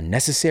largely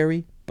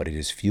unnecessary, but it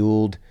has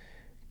fueled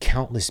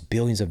countless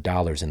billions of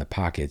dollars in the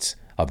pockets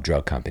of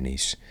drug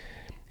companies.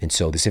 And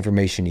so this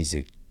information needs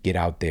to get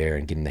out there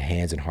and get in the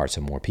hands and hearts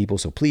of more people.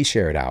 So please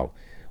share it out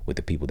with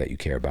the people that you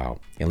care about.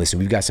 And listen,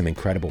 we've got some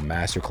incredible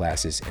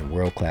masterclasses and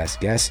world-class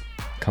guests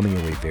coming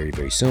your way very,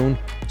 very soon.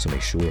 So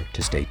make sure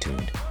to stay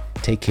tuned.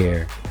 Take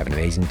care, have an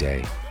amazing day,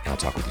 and I'll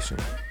talk with you soon.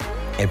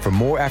 And for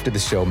more after the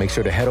show, make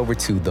sure to head over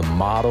to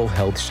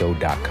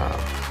themodelhealthshow.com.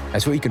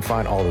 That's where you can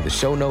find all of the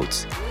show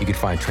notes. You can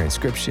find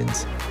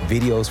transcriptions,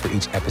 videos for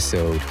each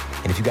episode.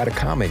 And if you got a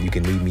comment, you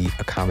can leave me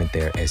a comment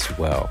there as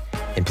well.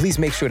 And please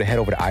make sure to head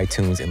over to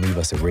iTunes and leave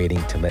us a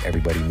rating to let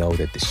everybody know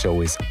that the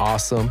show is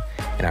awesome.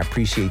 And I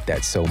appreciate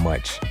that so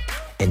much.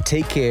 And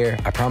take care.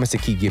 I promise to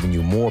keep giving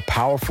you more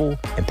powerful,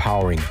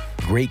 empowering,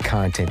 great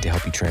content to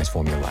help you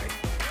transform your life.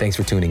 Thanks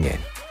for tuning in.